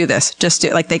 just do this.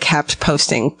 Like they kept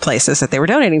posting places that they were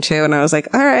donating to. And I was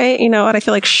like, all right, you know what? I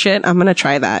feel like shit. I'm going to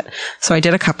try that. So I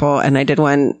did a couple, and I did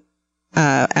one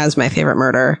as my favorite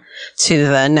murder to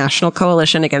the National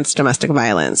Coalition Against Domestic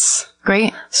Violence.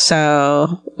 Great.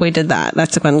 So we did that.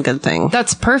 That's one good thing.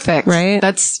 That's perfect. Right?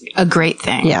 That's a great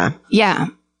thing. Yeah. Yeah.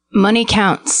 Money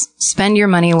counts. Spend your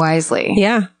money wisely.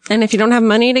 Yeah. And if you don't have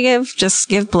money to give, just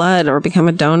give blood or become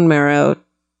a bone marrow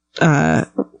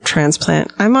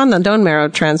transplant. I'm on the bone marrow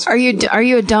transplant. Are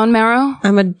you a bone marrow?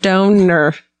 I'm a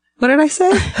donor. What did I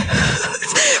say?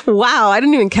 Wow, I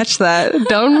didn't even catch that.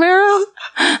 Bone marrow?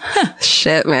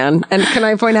 Shit, man. And can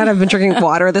I point out I've been drinking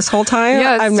water this whole time?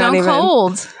 Yeah, it's so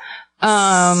cold. So,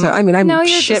 I mean, I'm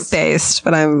shit-faced,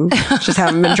 but I'm just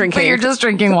haven't been drinking. But you're just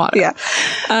drinking water.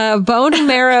 Yeah. Bone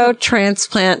marrow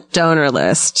transplant donor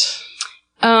list.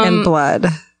 And blood.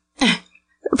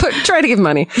 Try to give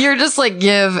money. You're just like,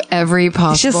 give every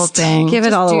possible thing. Give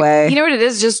it all away. You know what it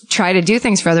is? Just try to do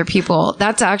things for other people.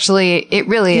 That's actually, it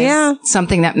really is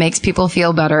something that makes people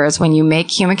feel better, is when you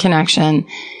make human connection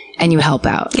and you help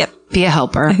out. Yep. Be a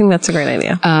helper. I think that's a great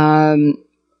idea.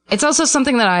 It's also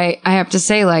something that I have to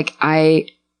say, like,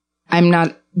 I'm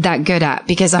not that good at,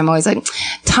 because I'm always like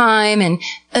time and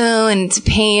it's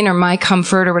pain or my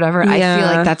comfort or whatever. Yeah. I feel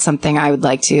like that's something I would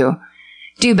like to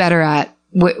do better at.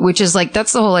 Which is like,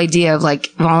 that's the whole idea of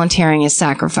like volunteering is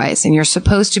sacrifice, and you're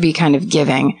supposed to be kind of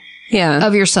giving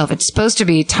of yourself. It's supposed to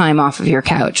be time off of your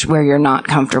couch where you're not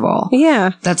comfortable.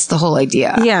 Yeah. That's the whole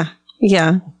idea. Yeah.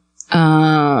 Yeah.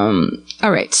 All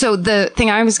right. So the thing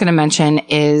I was going to mention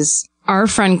is our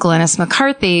friend Glennis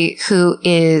McCarthy, who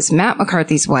is Matt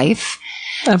McCarthy's wife.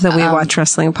 Of the We Watch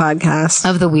Wrestling podcast.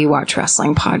 Of the We Watch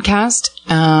Wrestling podcast,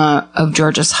 of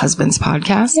George's husband's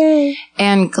podcast. Yay.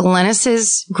 And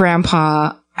Glennis's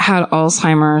grandpa had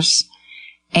Alzheimer's,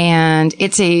 and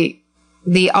it's the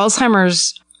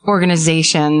Alzheimer's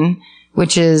organization,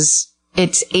 which is,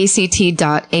 it's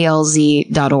act.alz.org.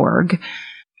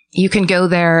 You can go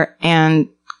there, and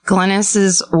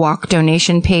Glennis's walk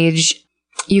donation page,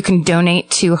 you can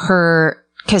donate to her,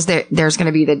 because there's going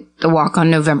to be the walk on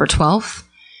November 12th.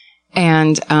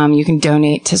 And you can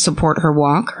donate to support her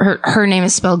walk. Her name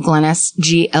is spelled Glennis,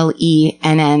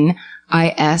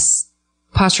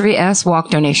 GLENNIS, walk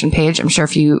donation page. I'm sure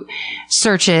if you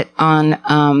search it on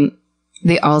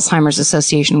the Alzheimer's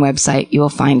Association website, you will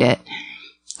find it.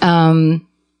 And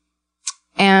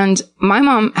my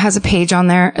mom has a page on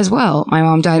there as well. My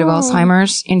mom died of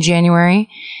Alzheimer's in January.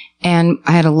 And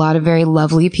I had a lot of very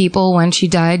lovely people when she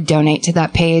died donate to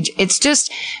that page. It's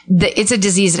just, it's a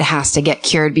disease that has to get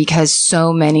cured because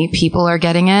so many people are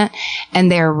getting it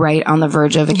and they're right on the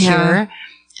verge of a cure.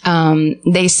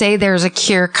 They say there's a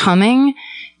cure coming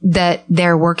that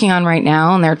they're working on right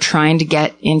now, and they're trying to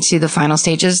get into the final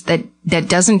stages that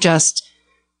doesn't just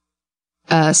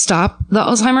stop the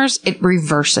Alzheimer's, it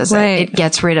reverses it. It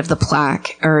gets rid of the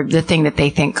plaque or the thing that they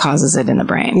think causes it in the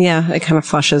brain. Yeah, it kind of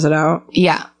flushes it out.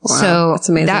 Yeah. Wow, so that's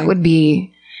amazing. That would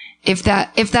be, if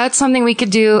that's something we could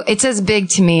do, it's as big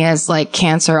to me as like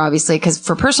cancer, obviously, because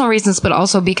for personal reasons, but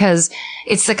also because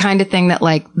it's the kind of thing that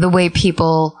like the way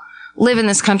people live in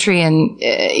this country and,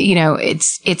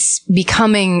 it's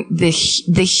becoming the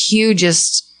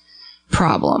hugest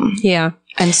problem. Yeah.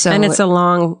 And so, and it's a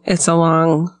long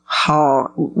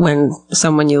haul when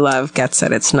someone you love gets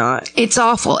it. It's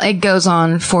awful. It goes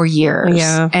on for years.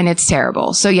 Yeah. And it's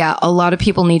terrible. So yeah, a lot of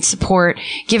people need support.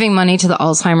 Giving money to the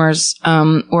Alzheimer's,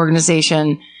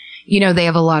 organization. They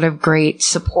have a lot of great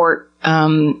support,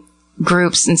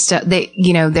 groups and stuff.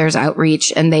 There's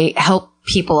outreach and they help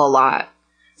people a lot.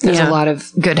 There's a lot of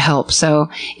good help. So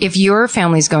if your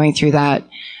family's going through that,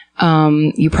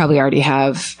 you probably already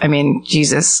have. I mean,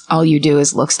 Jesus, all you do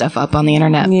is look stuff up on the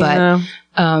internet, but,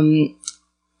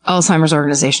 Alzheimer's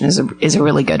organization is a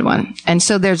really good one. And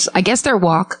so I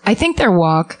think their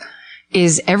walk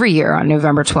is every year on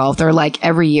November 12th or like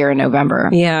every year in November.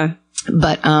 Yeah.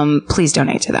 But, please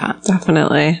donate to that.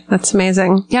 Definitely. That's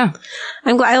amazing. Yeah.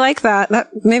 I'm glad. I like that.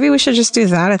 Maybe we should just do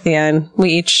that at the end. We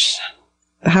each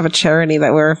have a charity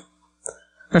or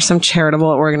some charitable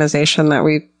organization that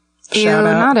we shout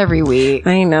out. Not every week.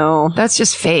 I know. That's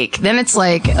just fake. Then it's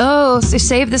like,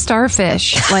 save the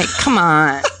starfish. Like, come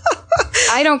on.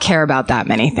 I don't care about that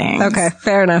many things. Okay,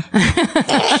 fair enough.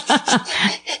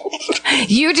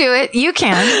 You do it. You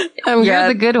can. You're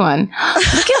the good one. Look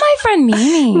at my friend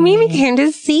Mimi. Mimi came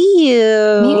to see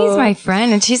you. Mimi's my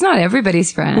friend, and she's not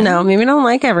everybody's friend. No, Mimi don't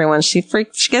like everyone. She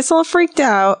gets a little freaked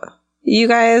out. You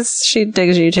guys, she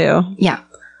digs you too. Yeah.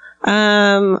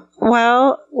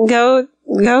 Well, go.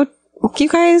 You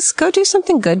guys go do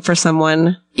something good for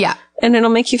someone. Yeah. And it'll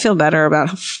make you feel better about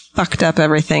how fucked up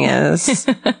everything is.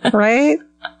 Right?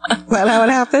 Is that how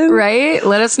it happens? Right?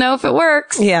 Let us know if it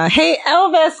works. Yeah. Hey,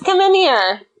 Elvis, come in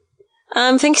here.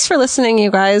 Thanks for listening,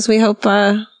 you guys. We hope,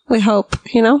 we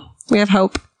have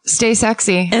hope. Stay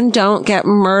sexy. And don't get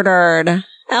murdered.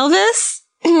 Elvis,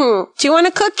 do you want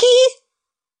a cookie?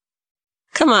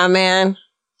 Come on, man.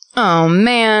 Oh,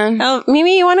 man.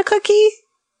 Mimi, you want a cookie?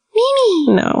 Mimi.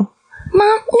 No.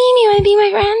 Mom, Mimi, want to be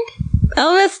my friend?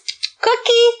 Elvis,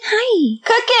 cookie. Hi.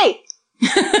 Cookie.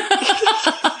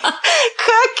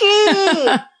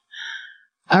 Cookie.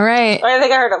 All right. I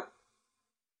think I heard him.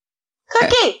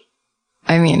 Cookie.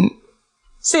 I mean.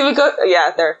 See, we go.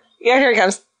 Yeah, there. Yeah, here he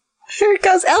comes. Here it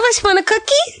goes. Elvis, you want a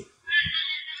cookie?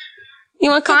 You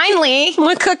want cookie? Finally. You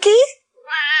want a cookie?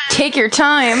 Take your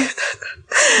time.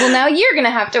 Well, now you're going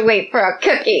to have to wait for a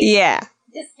cookie. Yeah.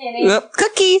 Just kidding.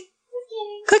 Cookie. Just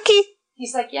kidding. Cookie.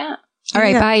 He's like, yeah. All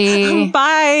right, bye.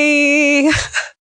 Bye.